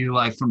gone for you,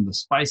 like from the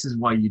spices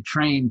while you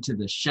train to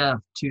the chef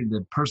to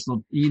the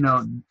personal, you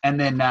know, and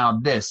then now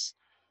this.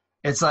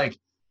 It's like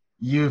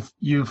you've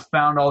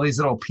found all these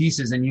little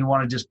pieces and you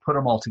want to just put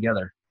them all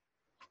together.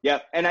 Yeah.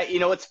 And you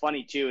know, what's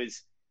funny too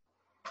is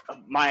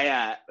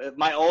my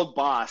old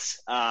boss,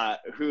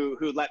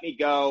 who let me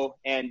go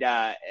and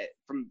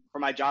from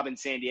my job in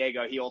San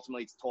Diego, he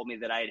ultimately told me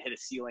that I had hit a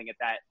ceiling at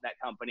that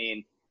company,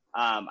 and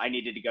I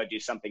needed to go do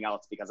something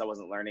else because I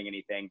wasn't learning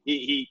anything.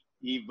 He's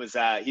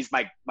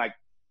my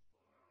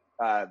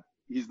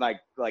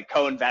like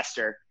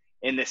co-investor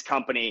in this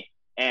company.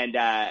 And,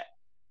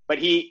 but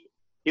he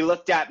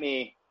looked at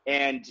me,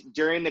 and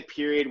during the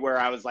period where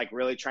I was like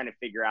really trying to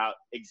figure out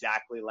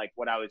exactly like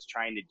what I was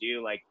trying to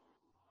do, like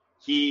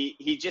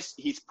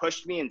he's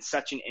pushed me in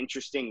such an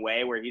interesting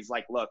way where he's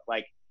like, look,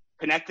 like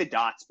connect the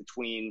dots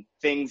between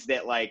things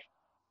that like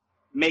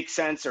make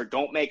sense or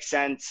don't make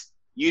sense.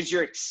 Use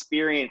your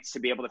experience to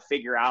be able to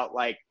figure out,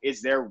 like,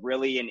 is there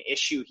really an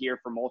issue here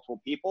for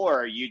multiple people,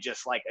 or are you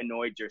just like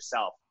annoyed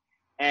yourself?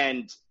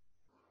 And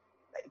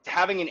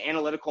having an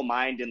analytical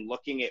mind and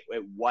looking at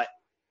what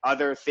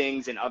other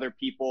things and other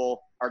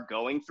people are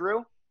going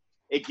through,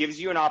 it gives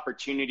you an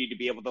opportunity to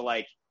be able to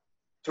like,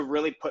 to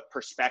really put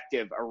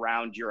perspective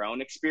around your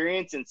own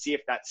experience and see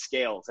if that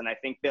scales. And I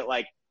think that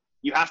like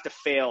you have to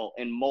fail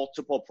in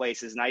multiple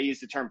places. And I use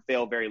the term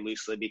fail very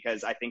loosely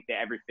because I think that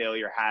every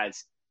failure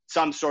has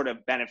some sort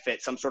of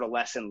benefit, some sort of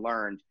lesson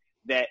learned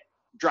that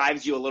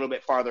drives you a little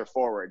bit farther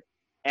forward.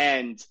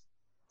 And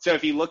so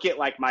if you look at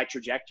like my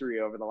trajectory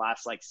over the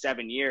last like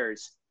 7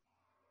 years,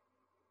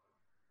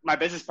 my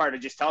business partner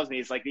just tells me,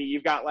 it's like,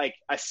 you've got like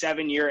a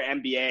 7-year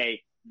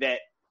MBA that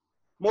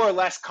more or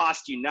less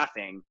cost you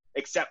nothing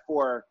except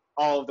for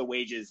all of the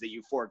wages that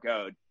you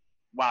foregoed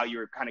while you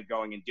were kind of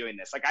going and doing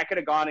this. Like I could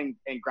have gone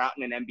and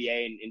gotten an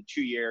MBA in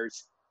 2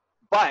 years,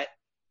 but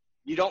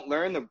you don't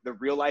learn the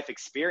real life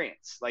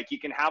experience. Like you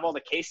can have all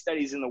the case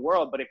studies in the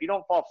world, but if you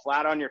don't fall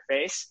flat on your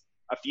face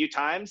a few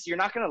times, you're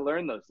not going to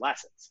learn those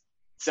lessons.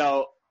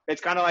 So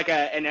it's kind of like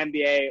an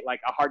MBA, like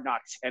a Hard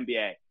Knocks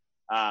MBA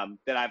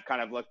that I've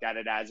kind of looked at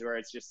it as, where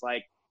it's just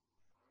like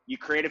you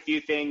create a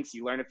few things,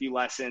 you learn a few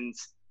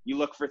lessons, you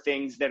look for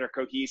things that are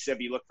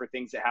cohesive, you look for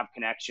things that have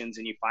connections,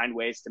 and you find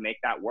ways to make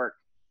that work.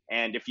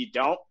 And if you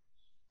don't,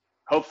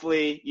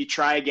 hopefully you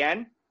try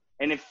again.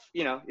 And if,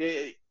 you know,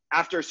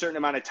 after a certain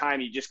amount of time,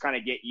 you just kind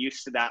of get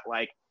used to that,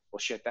 like, well,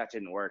 shit, that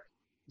didn't work.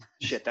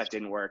 Shit, that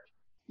didn't work.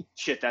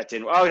 Shit, that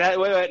didn't. Oh,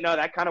 wait, no,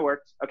 that kind of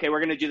worked. Okay, we're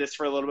going to do this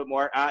for a little bit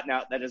more.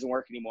 No, that doesn't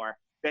work anymore.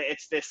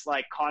 It's this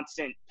like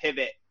constant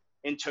pivot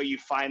until you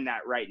find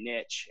that right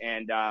niche.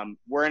 And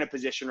we're in a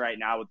position right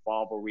now with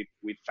Volve where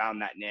we've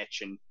found that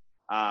niche. And,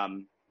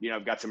 you know,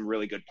 I've got some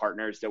really good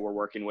partners that we're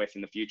working with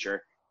in the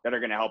future that are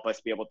going to help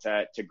us be able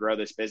to grow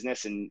this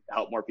business and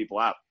help more people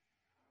out.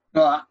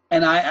 Well,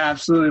 and I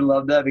absolutely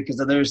love that, because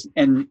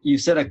and you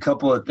said a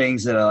couple of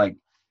things that are like,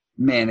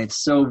 man,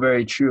 it's so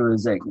very true.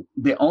 Is like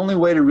the only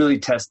way to really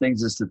test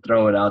things is to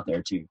throw it out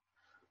there too.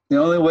 The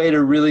only way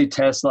to really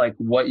test like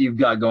what you've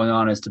got going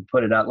on is to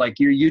put it out. Like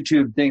your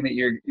YouTube thing that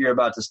you're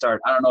about to start.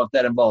 I don't know if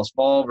that involves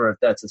Volve or if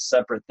that's a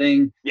separate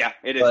thing. Yeah,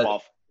 it is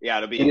Volve. Yeah,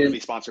 it'll be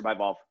sponsored by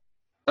Volve.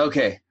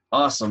 Okay,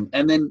 awesome.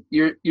 And then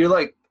you're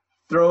like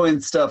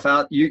throwing stuff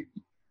out. You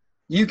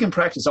can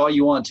practice all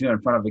you want to in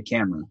front of a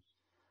camera,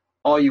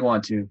 all you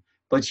want to,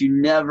 but you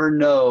never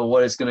know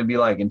what it's going to be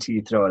like until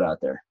you throw it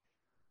out there.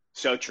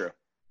 So true.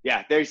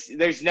 Yeah, there's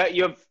no,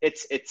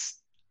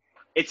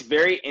 it's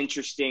very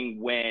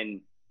interesting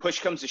when push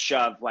comes to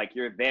shove, like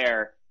you're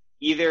there,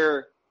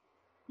 either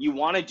you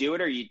want to do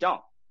it or you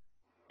don't.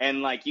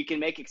 And like, you can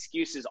make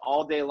excuses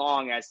all day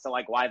long as to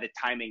like why the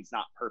timing's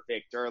not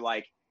perfect, or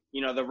like,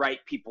 you know, the right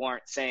people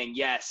aren't saying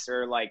yes,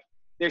 or like,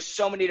 there's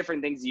so many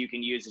different things that you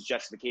can use as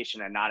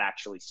justification and not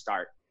actually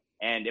start.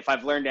 And if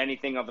I've learned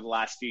anything over the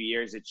last few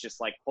years, it's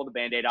just like pull the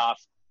Band-Aid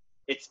off.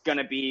 It's going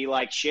to be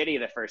like shitty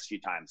the first few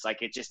times.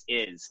 Like it just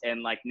is.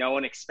 And like, no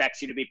one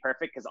expects you to be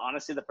perfect, because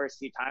honestly, the first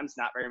few times,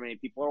 not very many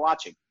people are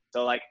watching.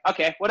 So like,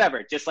 okay,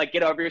 whatever, just like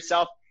get over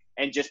yourself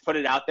and just put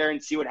it out there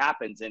and see what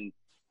happens. And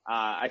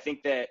I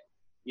think that,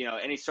 you know,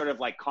 any sort of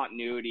like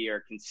continuity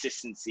or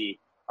consistency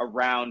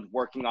around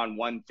working on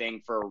one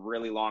thing for a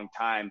really long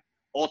time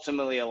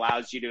ultimately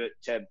allows you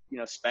to, you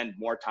know, spend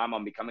more time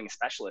on becoming a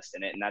specialist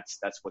in it. And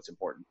that's what's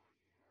important.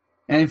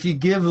 And if you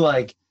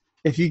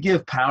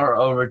give power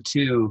over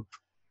to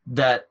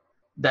that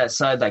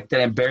side, like that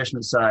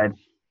embarrassment side,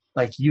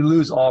 like you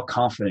lose all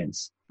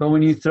confidence. But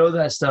when you throw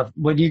that stuff,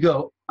 when you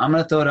go, I'm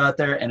going to throw it out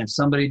there, and if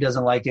somebody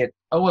doesn't like it,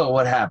 oh, well,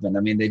 what happened?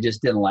 I mean, they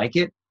just didn't like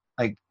it.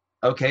 Like,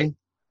 okay,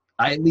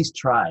 I at least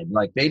tried.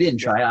 Like they didn't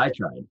try, I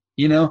tried,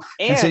 you know?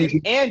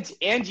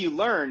 And you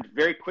learned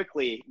very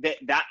quickly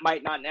that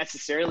might not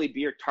necessarily be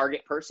your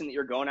target person that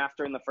you're going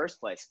after in the first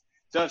place.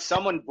 So if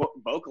someone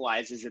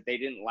vocalizes that they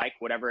didn't like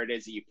whatever it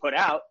is that you put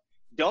out,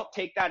 don't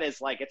take that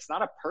as like, it's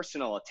not a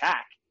personal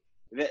attack.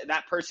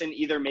 That person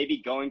either may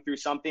be going through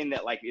something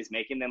that like is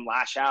making them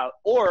lash out,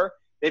 or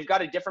they've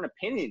got a different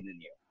opinion than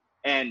you.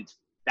 And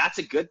that's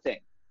a good thing.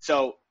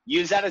 So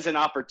use that as an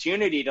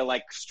opportunity to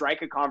like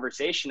strike a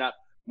conversation up.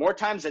 More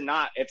times than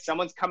not, if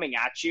someone's coming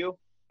at you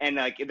and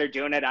like they're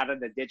doing it out of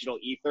the digital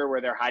ether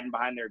where they're hiding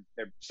behind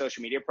their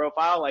social media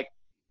profile, like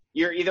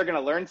you're either going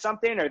to learn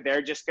something, or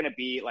they're just going to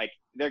be like,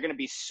 they're going to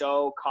be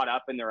so caught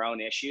up in their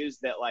own issues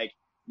that like,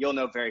 you'll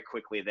know very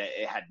quickly that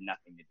it had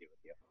nothing to do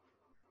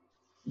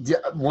with you.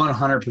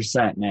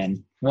 100%,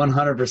 man.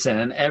 100%.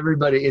 And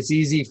everybody, it's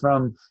easy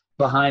from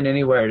behind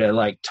anywhere to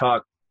like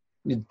talk,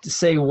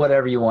 say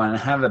whatever you want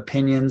and have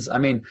opinions. I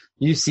mean,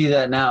 you see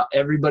that now.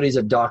 Everybody's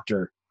a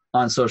doctor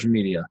on social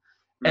media.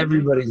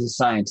 Everybody's a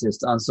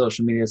scientist on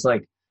social media. It's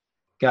like,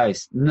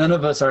 guys, none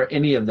of us are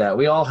any of that.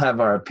 We all have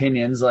our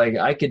opinions. Like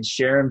I could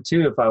share them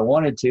too if I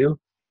wanted to,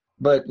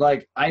 but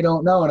like, I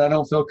don't know. And I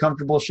don't feel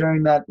comfortable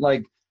sharing that.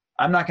 Like,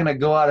 I'm not going to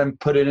go out and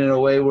put it in a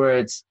way where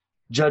it's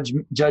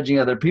judging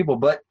other people,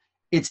 but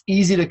it's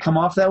easy to come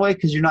off that way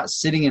because you're not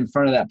sitting in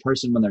front of that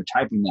person when they're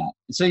typing that.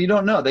 So you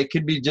don't know. They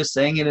could be just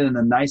saying it in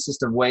the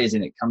nicest of ways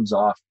and it comes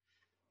off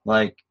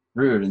like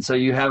rude. And so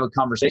you have a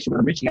conversation with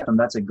them, reaching out to them.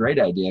 That's a great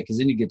idea, because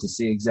then you get to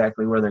see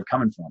exactly where they're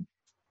coming from.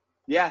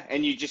 Yeah,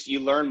 and you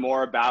learn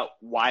more about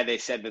why they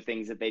said the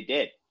things that they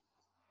did.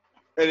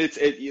 And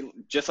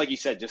just like you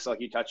said, just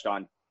like you touched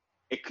on,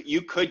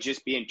 you could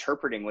just be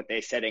interpreting what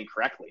they said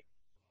incorrectly.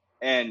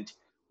 And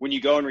when you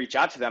go and reach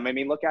out to them, I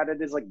mean, look at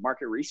it as like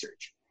market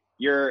research.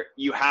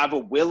 You have a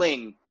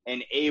willing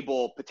and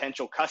able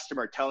potential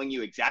customer telling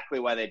you exactly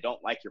why they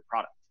don't like your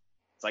product.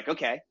 It's like,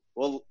 okay,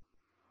 well,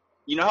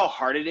 you know how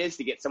hard it is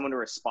to get someone to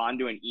respond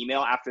to an email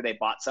after they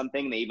bought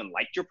something and they even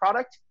liked your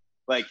product?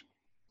 Like,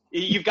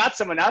 you've got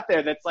someone out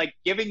there that's like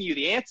giving you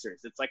the answers.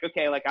 It's like,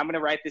 okay, like I'm going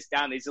to write this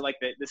down. These are like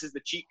this is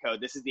the cheat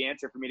code. This is the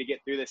answer for me to get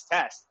through this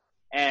test.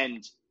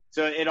 And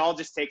So it all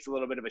just takes a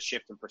little bit of a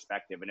shift in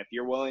perspective. And if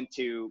you're willing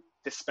to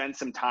spend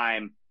some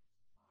time,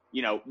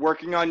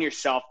 working on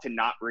yourself to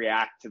not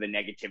react to the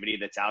negativity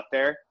that's out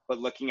there, but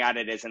looking at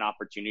it as an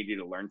opportunity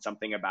to learn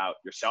something about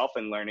yourself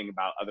and learning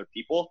about other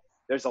people,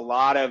 there's a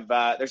lot of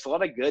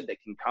good that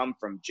can come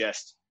from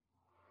just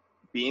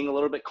being a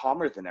little bit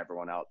calmer than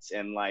everyone else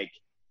and like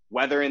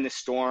weathering the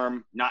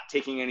storm, not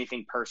taking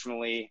anything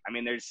personally. I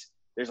mean,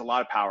 there's a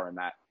lot of power in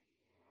that.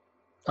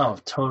 Oh,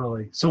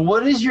 totally. So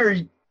what is your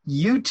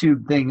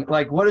YouTube thing?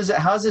 Like, what is it?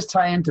 How does this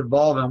tie into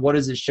Volve, and what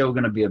is this show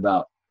going to be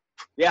about?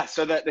 Yeah,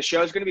 so the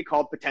show is going to be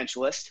called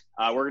Potentialist.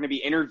 We're going to be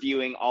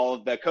interviewing all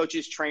of the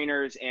coaches,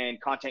 trainers, and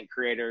content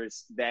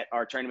creators that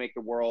are trying to make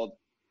the world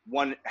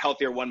one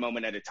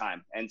moment at a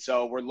time. And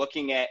so we're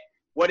looking at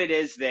what it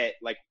is that,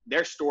 like,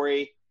 their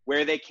story,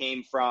 where they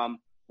came from,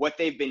 what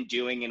they've been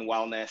doing in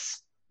wellness,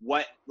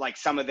 what, like,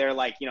 some of their,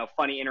 like,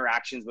 funny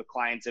interactions with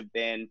clients have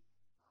been,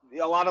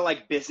 a lot of,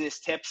 like, business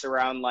tips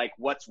around, like,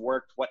 what's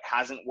worked, what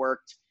hasn't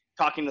worked,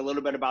 talking a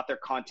little bit about their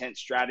content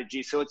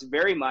strategy. So it's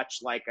very much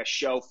like a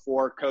show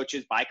for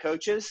coaches by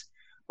coaches,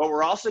 but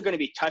we're also going to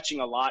be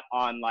touching a lot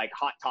on like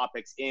hot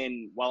topics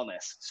in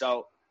wellness.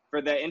 So for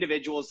the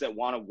individuals that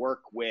want to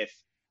work with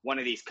one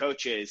of these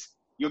coaches,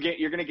 you're going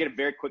to get a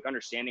very quick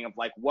understanding of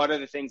like, what are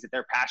the things that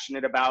they're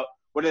passionate about?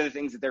 What are the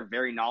things that they're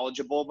very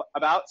knowledgeable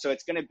about? So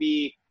it's going to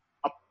be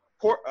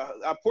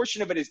a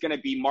portion of it is going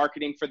to be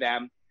marketing for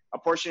them. A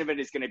portion of it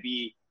is going to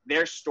be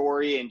their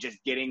story and just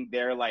getting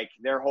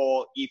their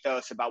whole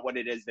ethos about what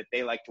it is that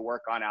they like to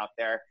work on out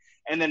there.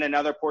 And then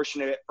another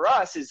portion of it for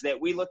us is that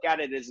we look at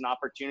it as an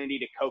opportunity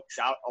to coax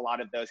out a lot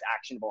of those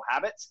actionable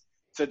habits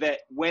so that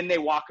when they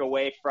walk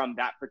away from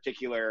that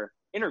particular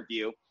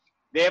interview,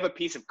 they have a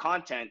piece of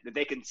content that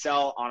they can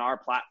sell on our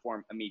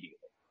platform immediately.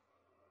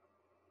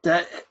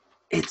 That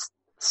it's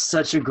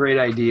such a great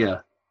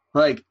idea.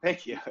 Like,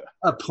 thank you.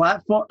 A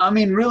platform. I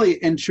mean,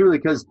 really and truly,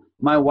 because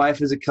my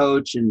wife is a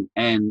coach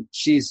and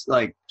she's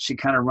like, she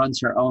kind of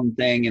runs her own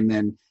thing. And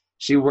then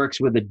she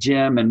works with a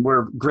gym, and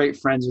we're great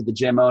friends with the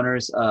gym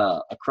owners,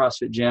 a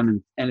CrossFit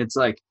gym. And it's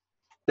like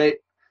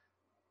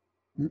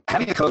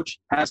having a coach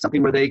has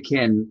something where they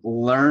can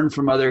learn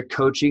from other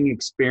coaching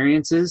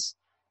experiences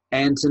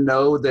and to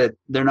know that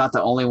they're not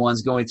the only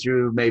ones going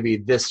through maybe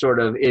this sort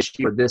of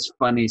issue or this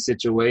funny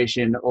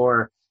situation,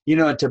 or,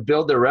 to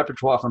build their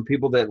repertoire from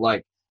people that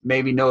like,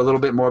 maybe know a little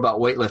bit more about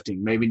weightlifting,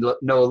 maybe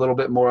know a little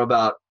bit more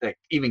about like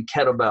even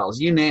kettlebells,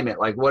 you name it,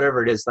 like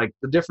whatever it is, like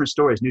the different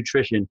stories,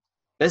 nutrition.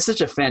 That's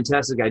such a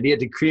fantastic idea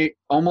to create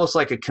almost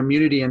like a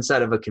community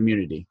inside of a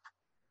community.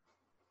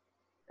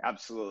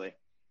 Absolutely.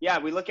 Yeah.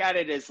 We look at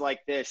it as like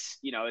this,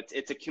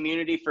 it's a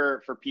community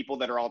for people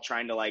that are all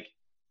trying to like,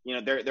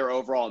 their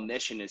overall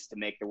mission is to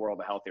make the world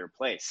a healthier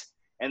place.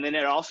 And then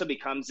it also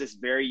becomes this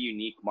very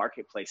unique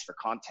marketplace for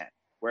content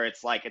where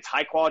it's like, it's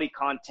high quality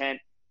content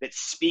that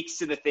speaks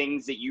to the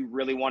things that you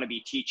really want to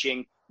be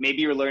teaching.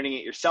 Maybe you're learning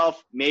it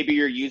yourself. Maybe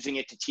you're using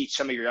it to teach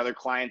some of your other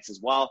clients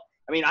as well.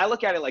 I mean, I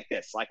look at it like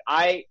this. Like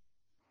I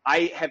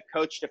have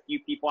coached a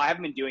few people. I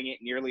haven't been doing it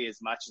nearly as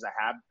much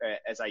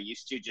as I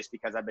used to, just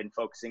because I've been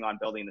focusing on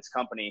building this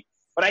company.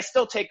 But I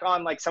still take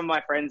on like some of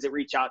my friends that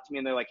reach out to me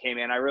and they're like, hey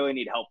man, I really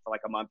need help for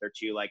like a month or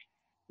two. Like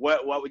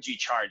what would you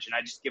charge? And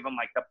I just give them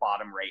like the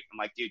bottom rate. I'm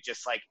like, dude,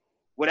 just like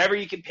whatever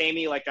you can pay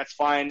me, like that's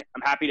fine.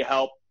 I'm happy to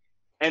help.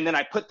 And then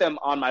I put them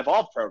on my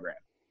Volve program,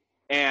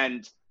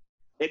 and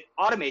it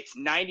automates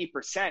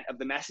 90% of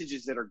the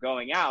messages that are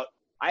going out.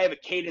 I have a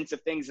cadence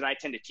of things that I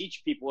tend to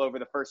teach people over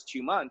the first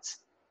 2 months.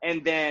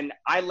 And then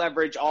I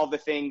leverage all the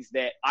things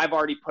that I've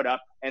already put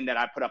up and that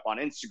I put up on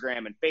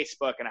Instagram and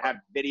Facebook, and I have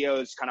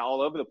videos kind of all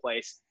over the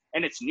place.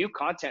 And it's new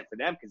content for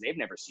them because they've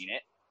never seen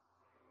it.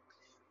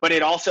 But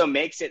it also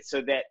makes it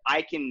so that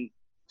I can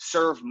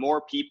serve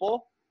more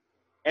people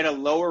at a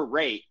lower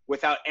rate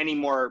without any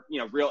more,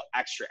 real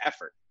extra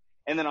effort.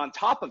 And then on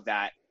top of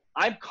that,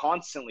 I'm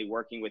constantly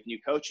working with new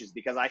coaches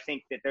because I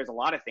think that there's a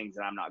lot of things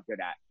that I'm not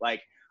good at.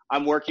 Like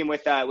I'm working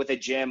with a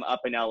gym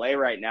up in LA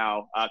right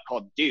now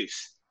called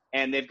Deuce,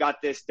 and they've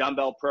got this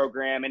dumbbell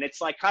program. And it's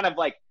like kind of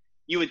like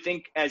you would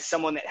think as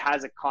someone that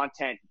has a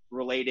content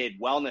related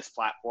wellness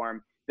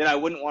platform that I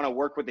wouldn't want to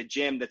work with a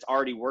gym that's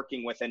already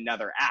working with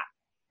another app.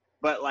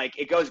 But like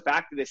it goes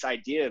back to this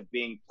idea of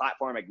being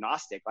platform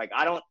agnostic. Like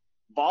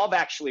Volve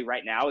actually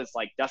right now is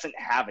like doesn't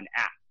have an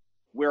app.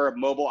 We're a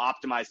mobile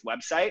optimized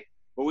website,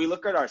 but we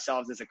look at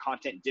ourselves as a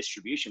content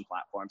distribution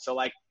platform. So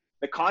like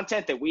the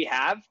content that we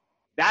have,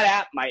 that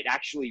app might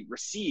actually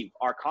receive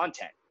our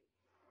content.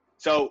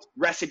 So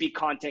recipe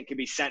content can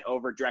be sent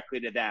over directly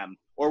to them,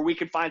 or we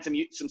could find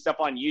some stuff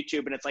on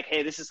YouTube and it's like,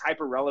 hey, this is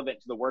hyper relevant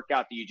to the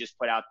workout that you just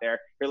put out there.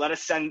 Here, let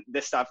us send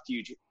this stuff to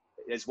you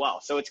as well.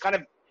 So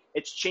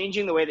it's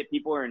changing the way that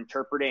people are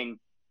interpreting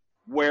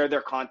where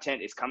their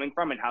content is coming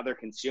from and how they're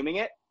consuming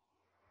it.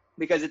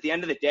 Because at the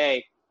end of the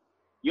day,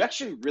 you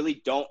actually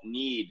really don't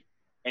need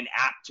an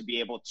app to be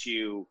able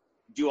to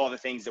do all the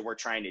things that we're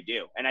trying to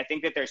do. And I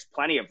think that there's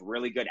plenty of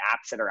really good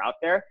apps that are out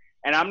there.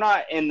 And I'm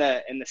not in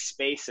the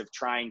space of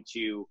trying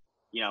to,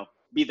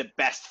 be the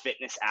best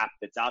fitness app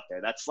that's out there.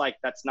 That's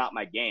not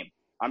my game.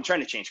 I'm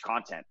trying to change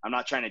content. I'm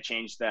not trying to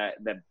change the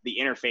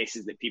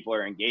interfaces that people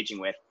are engaging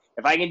with.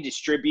 If I can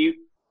distribute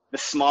the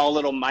small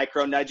little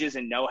micro nudges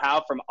and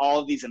know-how from all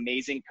of these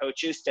amazing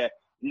coaches to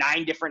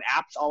 9 different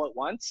apps all at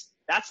once,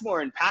 that's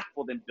more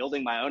impactful than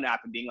building my own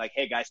app and being like,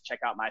 hey guys, check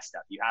out my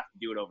stuff. You have to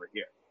do it over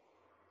here.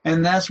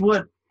 And that's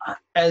what,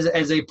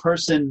 as a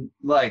person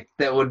like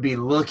that would be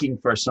looking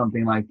for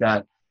something like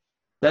that,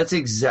 that's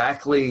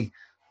exactly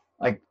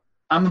like,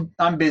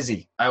 I'm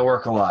busy. I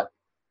work a lot.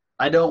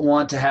 I don't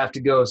want to have to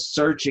go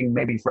searching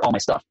maybe for all my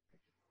stuff.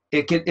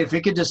 If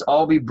it could just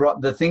all be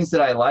brought, the things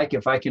that I like,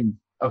 if I can,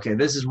 okay,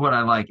 this is what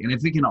I like. And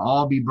if it can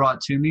all be brought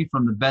to me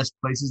from the best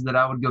places that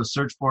I would go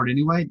search for it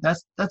anyway,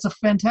 that's a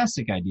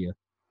fantastic idea.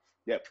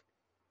 Yep.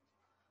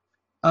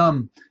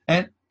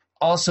 And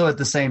also at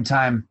the same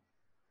time,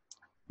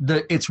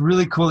 it's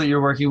really cool that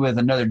you're working with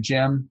another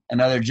gym,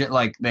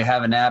 like they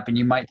have an app and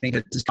you might think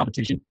it's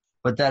competition,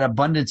 but that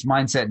abundance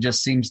mindset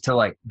just seems to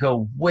like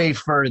go way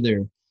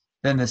further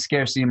than the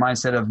scarcity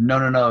mindset of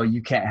no,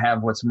 you can't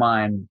have what's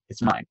mine.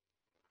 It's mine.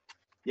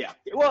 Yeah.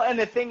 Well, and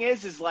the thing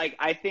is like,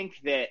 I think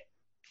that,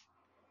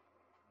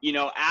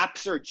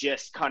 apps are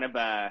just kind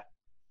of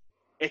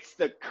it's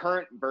the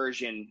current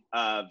version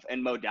of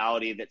and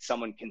modality that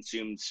someone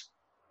consumes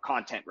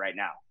content right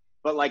now.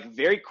 But like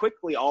very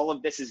quickly, all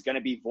of this is going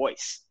to be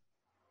voice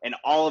and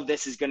all of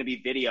this is going to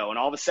be video. And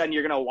all of a sudden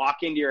you're going to walk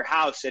into your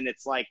house and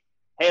it's like,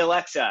 hey,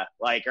 Alexa,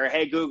 like, or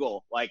hey,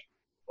 Google, like,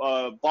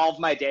 evolve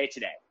my day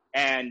today.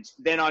 And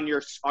then on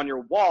your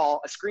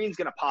wall, a screen's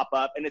going to pop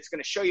up and it's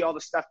going to show you all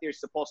the stuff that you're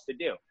supposed to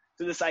do.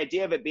 So this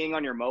idea of it being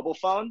on your mobile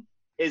phone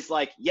is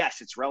like, yes,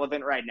 it's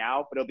relevant right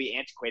now, but it'll be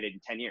antiquated in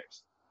 10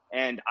 years.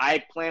 And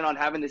I plan on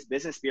having this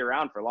business be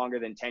around for longer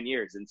than 10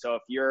 years. And so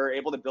if you're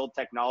able to build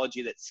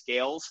technology that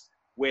scales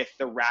with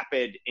the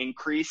rapid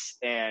increase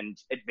and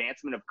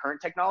advancement of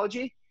current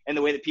technology and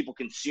the way that people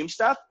consume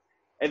stuff,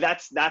 and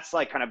that's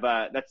like kind of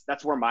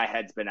that's where my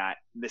head's been at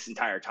this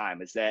entire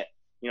time, is that,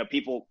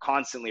 people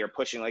constantly are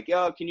pushing like,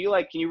 yo, can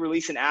you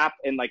release an app?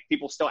 And like,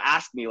 people still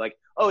ask me like,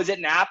 oh, is it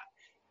an app?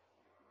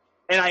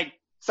 And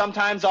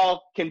sometimes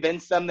I'll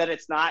convince them that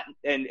it's not.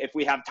 And if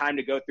we have time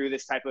to go through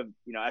this type of,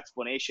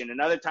 explanation,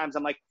 and other times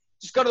I'm like,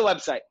 just go to the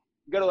website,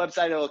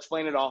 it'll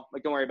explain it all.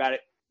 Like, don't worry about it.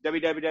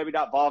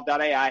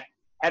 www.volve.ai,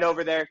 head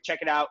over there, check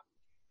it out.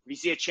 If you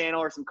see a channel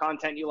or some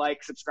content you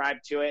like, subscribe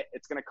to it.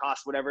 It's going to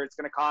cost whatever it's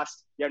going to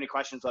cost. If you have any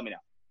questions, let me know.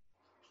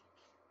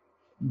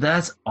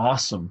 That's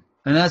awesome.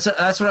 And that's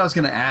what I was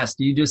going to ask.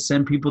 Do you just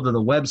send people to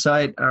the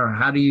website, or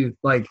how do you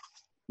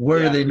where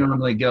do they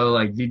normally go?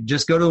 Like, you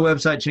just go to the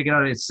website, check it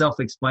out. It's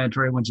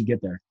self-explanatory once you get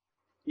there.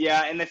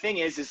 Yeah. And the thing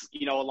is,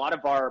 a lot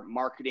of our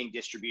marketing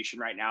distribution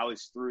right now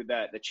is through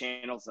the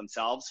channels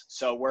themselves.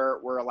 So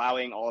we're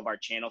allowing all of our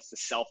channels to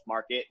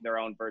self-market their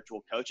own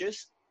virtual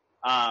coaches.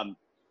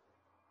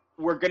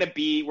 We're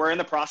in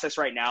the process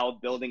right now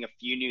of building a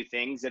few new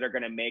things that are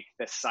going to make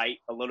the site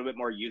a little bit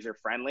more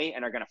user-friendly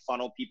and are going to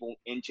funnel people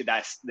into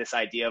this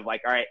idea of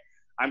like, all right,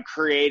 I'm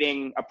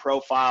creating a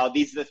profile.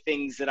 These are the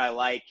things that I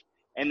like.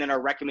 And then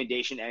our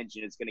recommendation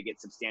engine is going to get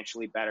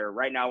substantially better.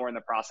 Right now, we're in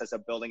the process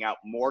of building out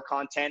more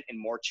content and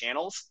more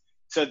channels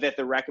so that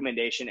the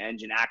recommendation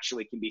engine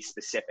actually can be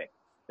specific.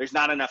 There's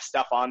not enough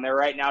stuff on there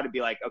right now to be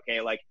like,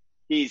 okay, like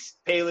he's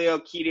paleo,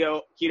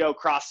 keto,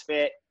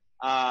 CrossFit,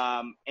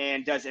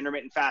 and does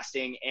intermittent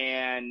fasting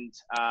and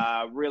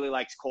really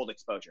likes cold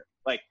exposure.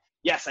 Like,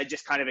 yes, I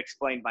just kind of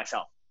explained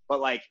myself, but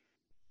like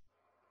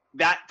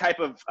that type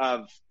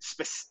of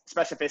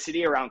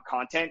specificity around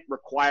content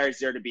requires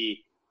there to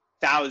be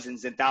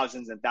thousands and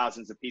thousands and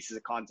thousands of pieces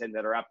of content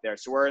that are up there.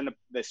 So we're in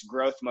this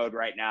growth mode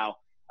right now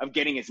of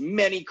getting as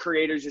many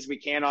creators as we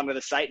can onto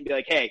the site and be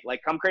like, hey, like,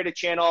 come create a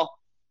channel.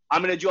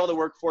 I'm going to do all the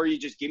work for you.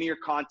 Just give me your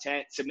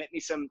content, submit me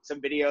some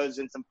videos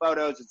and some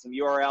photos and some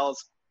URLs.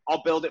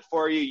 I'll build it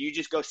for you. You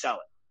just go sell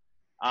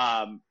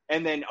it.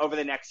 And then over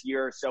the next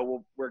year or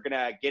so, we're going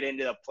to get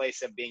into the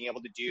place of being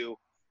able to do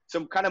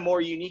some kind of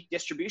more unique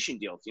distribution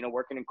deals,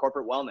 working in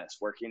corporate wellness,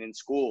 working in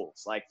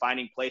schools, like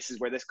finding places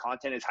where this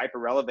content is hyper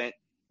relevant,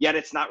 yet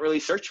it's not really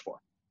searched for.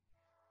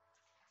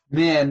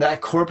 Man,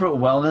 that corporate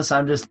wellness,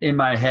 I'm just in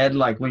my head,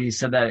 like when you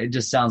said that, it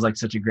just sounds like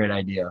such a great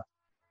idea.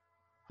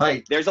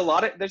 Like, there's a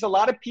lot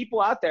of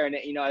people out there, and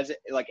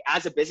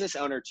as a business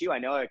owner too, I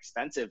know how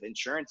expensive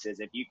insurance is.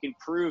 If you can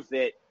prove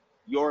that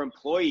your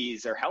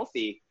employees are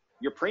healthy,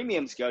 your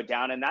premiums go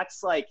down, and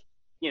that's like,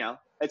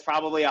 it's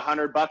probably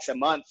 $100 a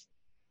month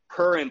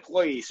per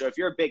employee. So if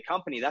you're a big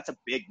company, that's a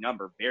big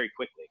number very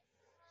quickly.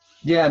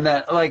 Yeah, and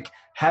that like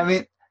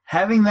having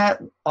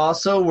that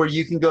also where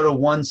you can go to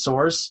one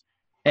source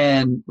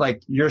and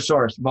like your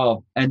source,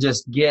 Volve, and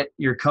just get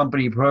your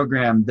company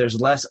program.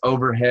 There's less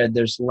overhead.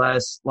 There's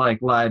less like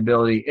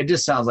liability. It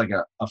just sounds like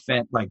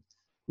like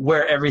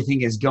where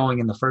everything is going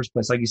in the first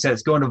place. Like you said,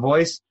 it's going to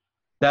voice.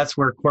 That's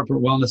where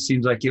corporate wellness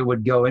seems like it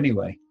would go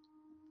anyway.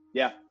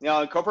 Yeah.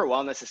 In corporate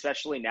wellness,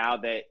 especially now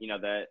that,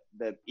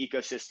 the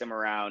ecosystem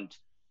around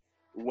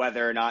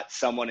whether or not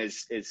someone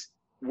is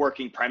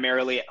working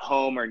primarily at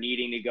home or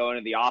needing to go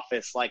into the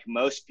office, like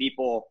most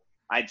people,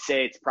 I'd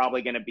say it's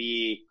probably going to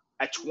be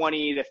a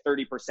 20 to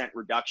 30%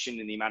 reduction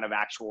in the amount of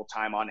actual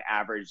time on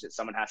average that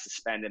someone has to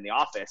spend in the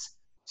office.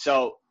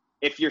 So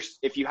if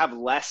you have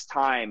less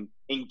time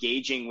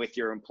engaging with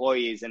your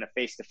employees in a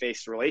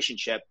face-to-face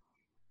relationship,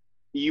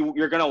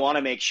 you're going to want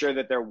to make sure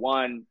that they're,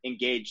 one,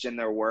 engaged in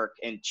their work,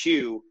 and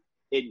two,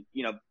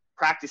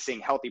 practicing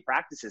healthy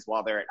practices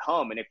while they're at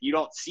home. And if you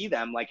don't see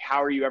them, like,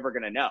 how are you ever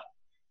going to know?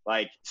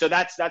 Like, so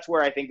that's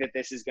where I think that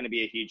this is going to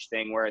be a huge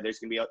thing, where there's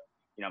going to be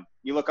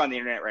you look on the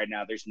internet right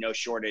now, there's no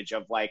shortage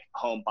of like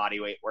home body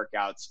weight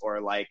workouts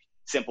or like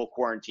simple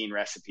quarantine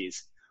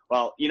recipes.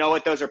 Well, you know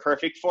what those are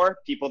perfect for?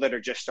 People that are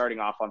just starting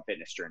off on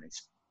fitness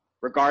journeys.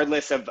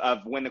 Regardless of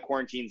when the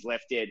quarantine's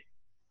lifted,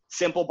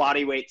 simple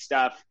body weight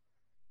stuff,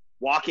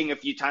 walking a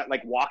few times,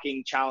 like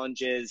walking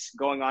challenges,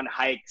 going on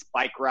hikes,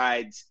 bike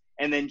rides,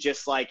 and then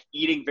just like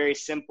eating very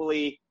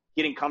simply,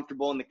 getting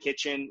comfortable in the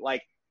kitchen.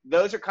 Like,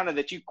 those are kind of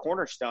the two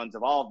cornerstones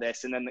of all of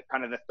this. And then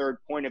the third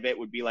point of it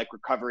would be like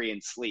recovery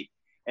and sleep.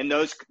 And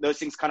those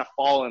things kind of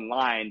fall in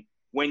line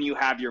when you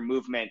have your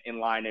movement in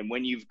line, and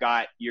when you've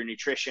got your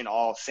nutrition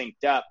all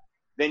synced up.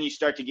 Then you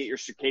start to get your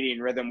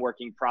circadian rhythm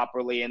working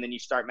properly, and then you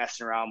start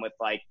messing around with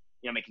like,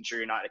 making sure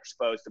you're not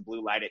exposed to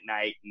blue light at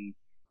night, and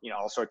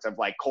all sorts of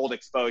like cold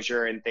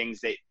exposure and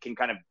things that can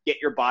kind of get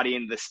your body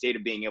into the state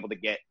of being able to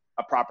get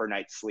a proper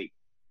night's sleep.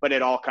 But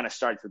it all kind of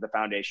starts with the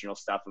foundational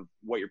stuff of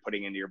what you're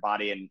putting into your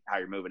body and how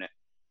you're moving it.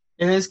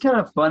 And it's kind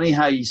of funny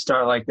how you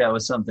start like that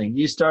with something.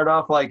 You start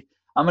off like,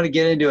 I'm going to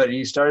get into it. And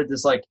you start at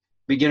this like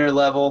beginner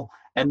level,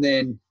 and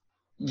then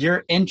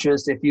your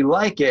interest, if you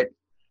like it,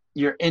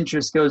 your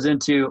interest goes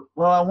into,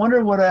 well, I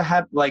wonder what I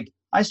have. Like,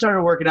 I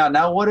started working out.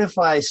 Now, what if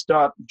I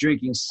stop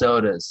drinking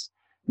sodas?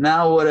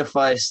 Now, what if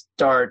I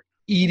start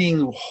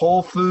eating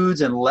whole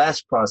foods and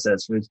less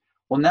processed foods?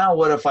 Well, now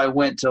what if I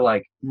went to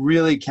like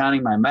really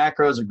counting my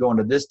macros or going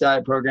to this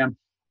diet program?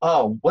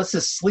 Oh, what's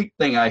this sleep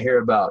thing I hear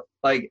about?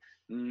 Like,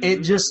 it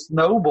just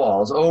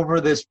snowballs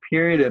over this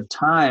period of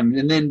time.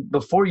 And then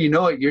before you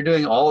know it, you're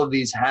doing all of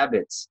these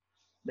habits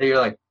that you're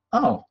like,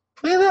 oh,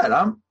 look at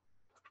that.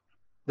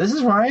 This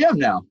is where I am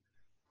now.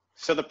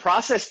 So the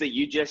process that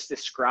you just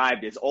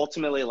described is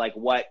ultimately like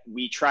what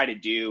we try to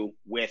do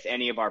with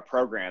any of our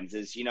programs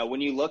is,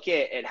 when you look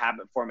at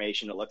habit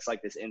formation, it looks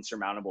like this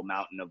insurmountable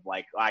mountain of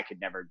like, I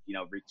could never,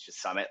 reach the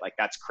summit. Like,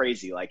 that's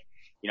crazy. Like,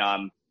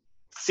 I'm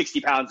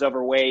 60 pounds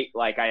overweight.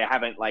 Like, I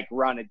haven't like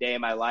run a day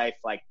in my life.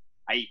 Like,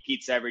 I eat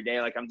pizza every day.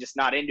 Like, I'm just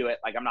not into it.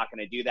 Like, I'm not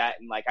going to do that.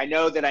 And like, I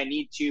know that I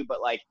need to,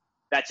 but like,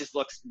 that just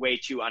looks way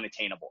too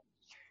unattainable.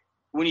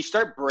 When you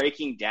start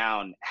breaking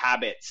down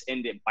habits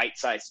into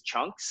bite-sized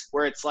chunks,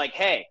 where it's like,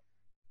 hey,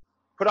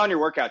 put on your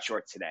workout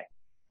shorts today.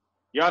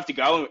 You don't have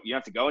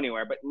to go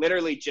anywhere, but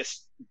literally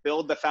just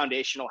build the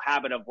foundational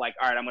habit of like,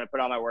 all right, I'm going to put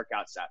on my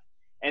workout stuff.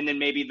 And then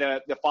maybe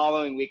the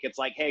following week, it's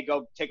like, hey,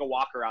 go take a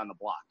walk around the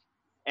block.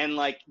 And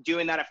like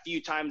doing that a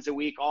few times a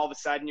week, all of a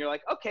sudden you're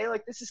like, okay,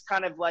 like this is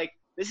kind of like,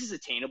 this is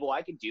attainable.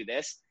 I could do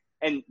this.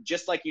 And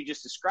just like you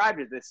just described,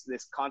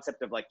 this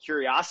concept of like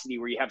curiosity,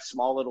 where you have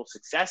small little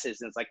successes,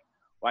 and it's like,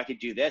 well, I could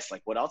do this.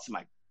 Like, what else am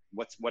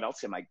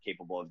I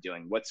capable of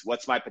doing?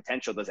 What's my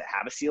potential? Does it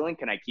have a ceiling?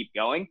 Can I keep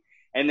going?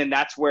 And then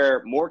that's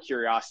where more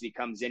curiosity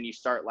comes in. You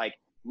start like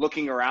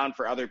looking around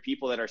for other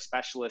people that are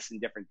specialists in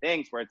different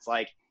things, where it's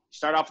like, you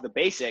start off with the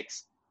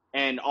basics,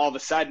 and all of a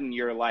sudden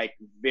you're like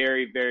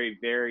very, very,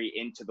 very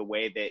into the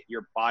way that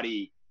your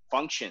body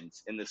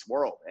functions in this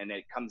world. And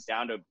it comes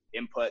down to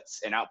inputs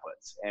and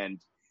outputs. And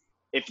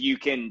if you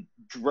can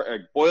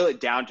boil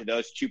it down to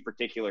those two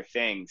particular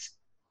things,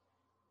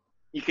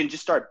 you can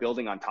just start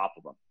building on top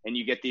of them. And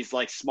you get these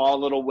like small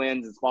little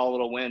wins.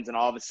 And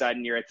all of a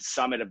sudden you're at the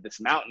summit of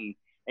this mountain,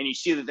 and you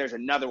see that there's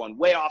another one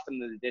way off in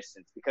the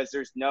distance, because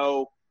there's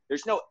no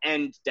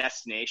end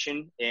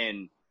destination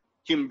in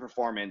human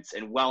performance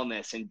and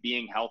wellness and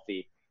being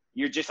healthy.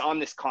 You're just on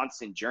this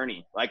constant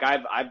journey. Like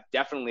I've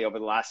definitely over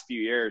the last few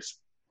years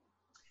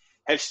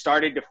have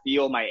started to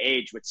feel my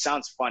age, which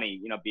sounds funny,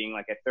 being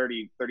like a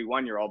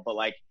 31-year-old, but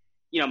like,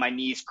 my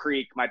knees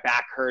creak, my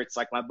back hurts,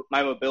 like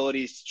my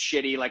mobility's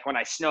shitty. Like when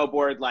I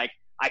snowboard, like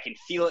I can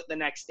feel it the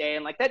next day.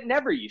 And like, that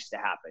never used to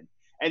happen.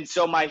 And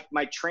so my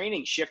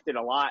training shifted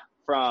a lot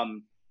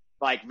from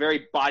like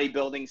very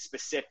bodybuilding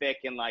specific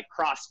and like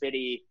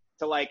CrossFit-y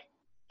to like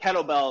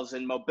kettlebells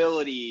and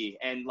mobility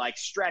and like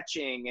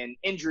stretching and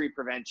injury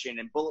prevention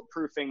and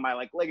bulletproofing my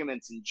like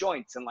ligaments and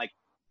joints. And like,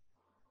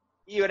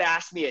 you had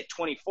asked me at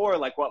 24,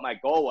 like what my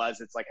goal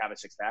was. It's like, have a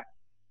six pack.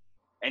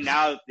 And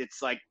now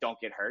it's like, don't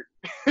get hurt.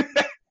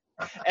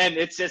 And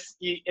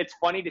it's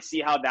funny to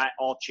see how that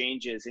all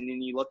changes. And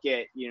then you look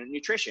at,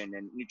 nutrition,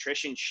 and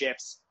nutrition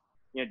shifts,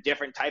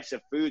 different types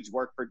of foods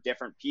work for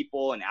different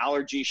people, and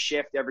allergies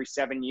shift every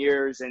 7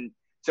 years. And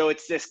so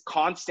it's this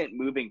constant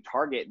moving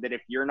target that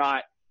if you're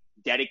not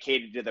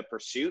dedicated to the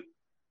pursuit,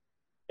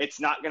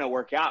 it's not going to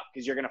work out,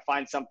 because you're going to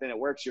find something that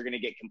works. You're going to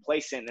get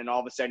complacent, and all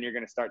of a sudden you're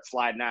going to start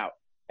sliding out.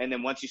 And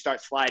then once you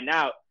start sliding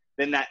out,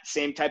 then that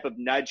same type of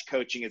nudge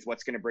coaching is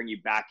what's going to bring you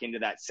back into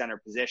that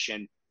center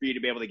position for you to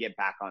be able to get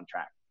back on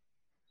track.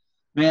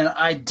 Man,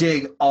 I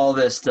dig all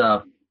this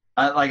stuff.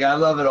 I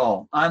love it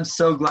all. I'm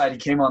so glad you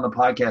came on the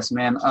podcast,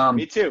 man.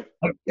 Me too.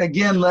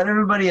 Again, let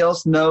everybody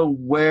else know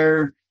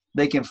where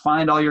they can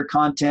find all your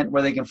content,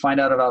 where they can find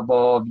out about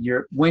Volve,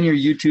 when your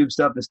YouTube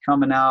stuff is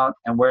coming out,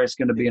 and where it's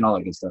going to be and all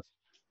that good stuff.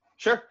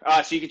 Sure.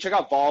 So you can check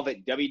out Volve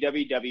at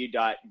www.volv.ai.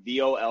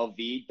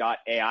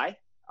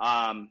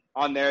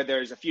 On there,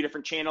 there's a few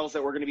different channels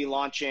that we're going to be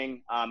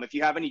launching. If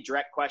you have any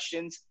direct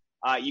questions,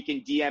 you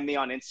can DM me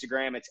on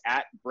Instagram. It's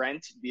at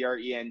Brent,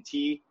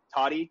 B-R-E-N-T,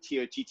 Totty,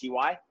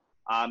 T-O-T-T-Y.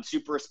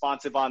 Super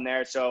responsive on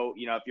there. So,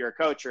 if you're a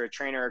coach or a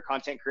trainer or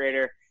content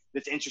creator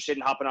that's interested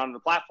in hopping onto the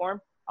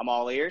platform, I'm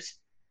all ears.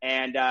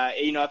 And,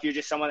 if you're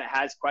just someone that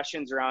has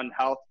questions around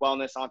health,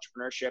 wellness,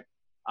 entrepreneurship,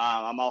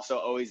 I'm also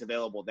always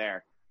available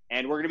there.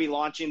 And we're going to be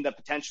launching the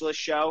Potentialist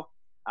Show.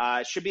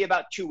 It should be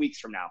about 2 weeks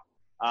from now.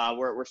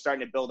 We're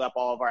starting to build up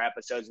all of our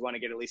episodes. We want to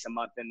get at least a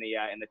month in the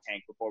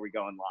tank before we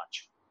go and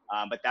launch.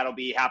 But that'll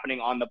be happening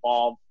on the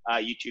Volve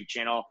YouTube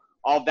channel.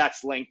 All of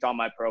that's linked on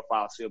my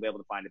profile, so you'll be able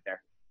to find it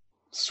there.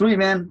 Sweet,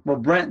 man. Well,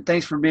 Brent,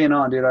 thanks for being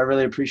on, dude. I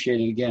really appreciate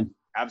it again.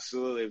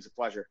 Absolutely. It was a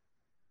pleasure.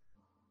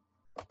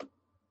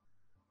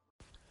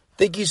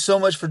 Thank you so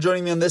much for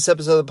joining me on this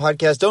episode of the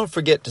podcast. Don't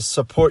forget to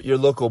support your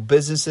local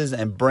businesses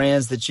and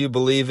brands that you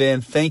believe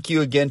in. Thank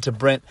you again to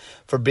Brent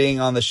for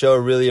being on the show. I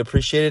really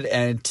appreciate it.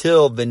 And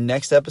until the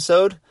next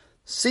episode,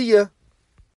 see ya.